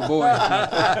one to have a boy.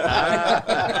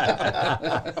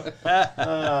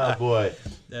 Oh, boy.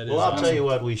 That Well, is I'll awesome. tell you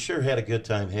what, we sure had a good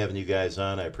time having you guys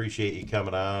on. I appreciate you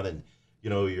coming on, and, you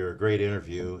know, you're a great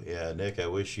interview. And, Nick, I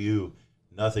wish you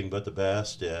nothing but the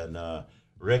best. And,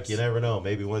 Rick, you never know.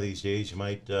 Maybe one of these days you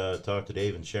might talk to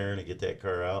Dave and Sharon and get that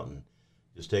car out and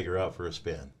just take her out for a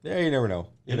spin. Yeah, you never know.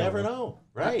 You never know.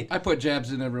 Right. I put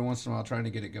jabs in every once in a while trying to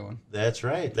get it going. That's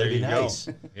right. There That'd be you go. nice.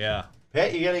 Yeah.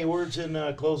 Pat, you got any words in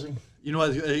closing? You know,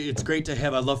 it's great to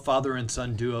have. I love father and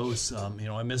son duos. You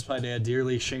know, I miss my dad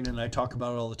dearly. Shane and I talk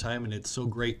about it all the time, and it's so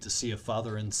great to see a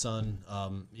father and son,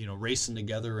 you know, racing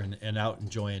together and out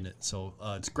enjoying it. So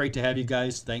it's great to have you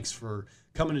guys. Thanks for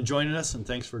coming and joining us, and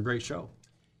thanks for a great show.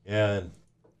 And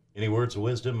any words of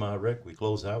wisdom, Rick, we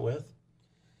close out with?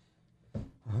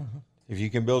 If you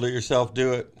can build it yourself,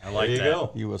 do it. I like there you that.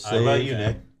 go. You will How about save you,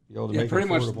 Nick? Be able to Yeah, make pretty it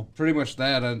much, affordable. pretty much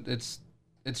that.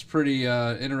 It's pretty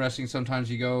interesting. Sometimes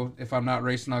you go, if I'm not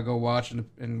racing, I'll go watch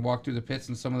and walk through the pits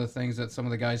and some of the things that some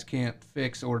of the guys can't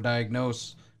fix or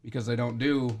diagnose because they don't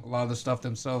do a lot of the stuff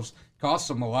themselves. Costs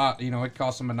them a lot. You know, it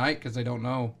costs them a night because they don't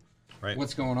know Right.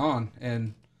 what's going on.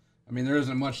 And I mean, there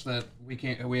isn't much that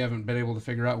we haven't been able to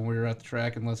figure out when we were at the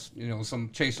track, unless you know some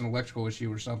chasing electrical issue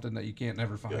or something that you can't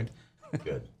never find.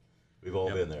 Good. We've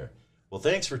all been there. Well,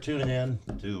 thanks for tuning in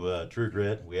to True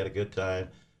Grit. We had a good time.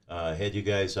 Had you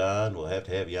guys on. We'll have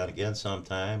to have you on again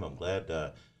sometime. I'm glad.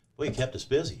 Well, you kept us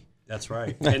busy. That's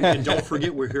right. And don't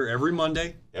forget, we're here every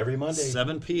Monday, Every Monday.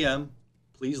 7 p.m.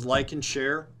 Please like and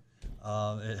share.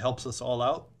 It helps us all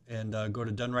out. And go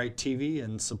to Done Right TV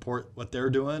and support what they're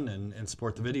doing and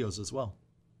support the videos as well.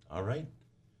 All right.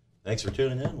 Thanks for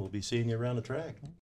tuning in. We'll be seeing you around the track.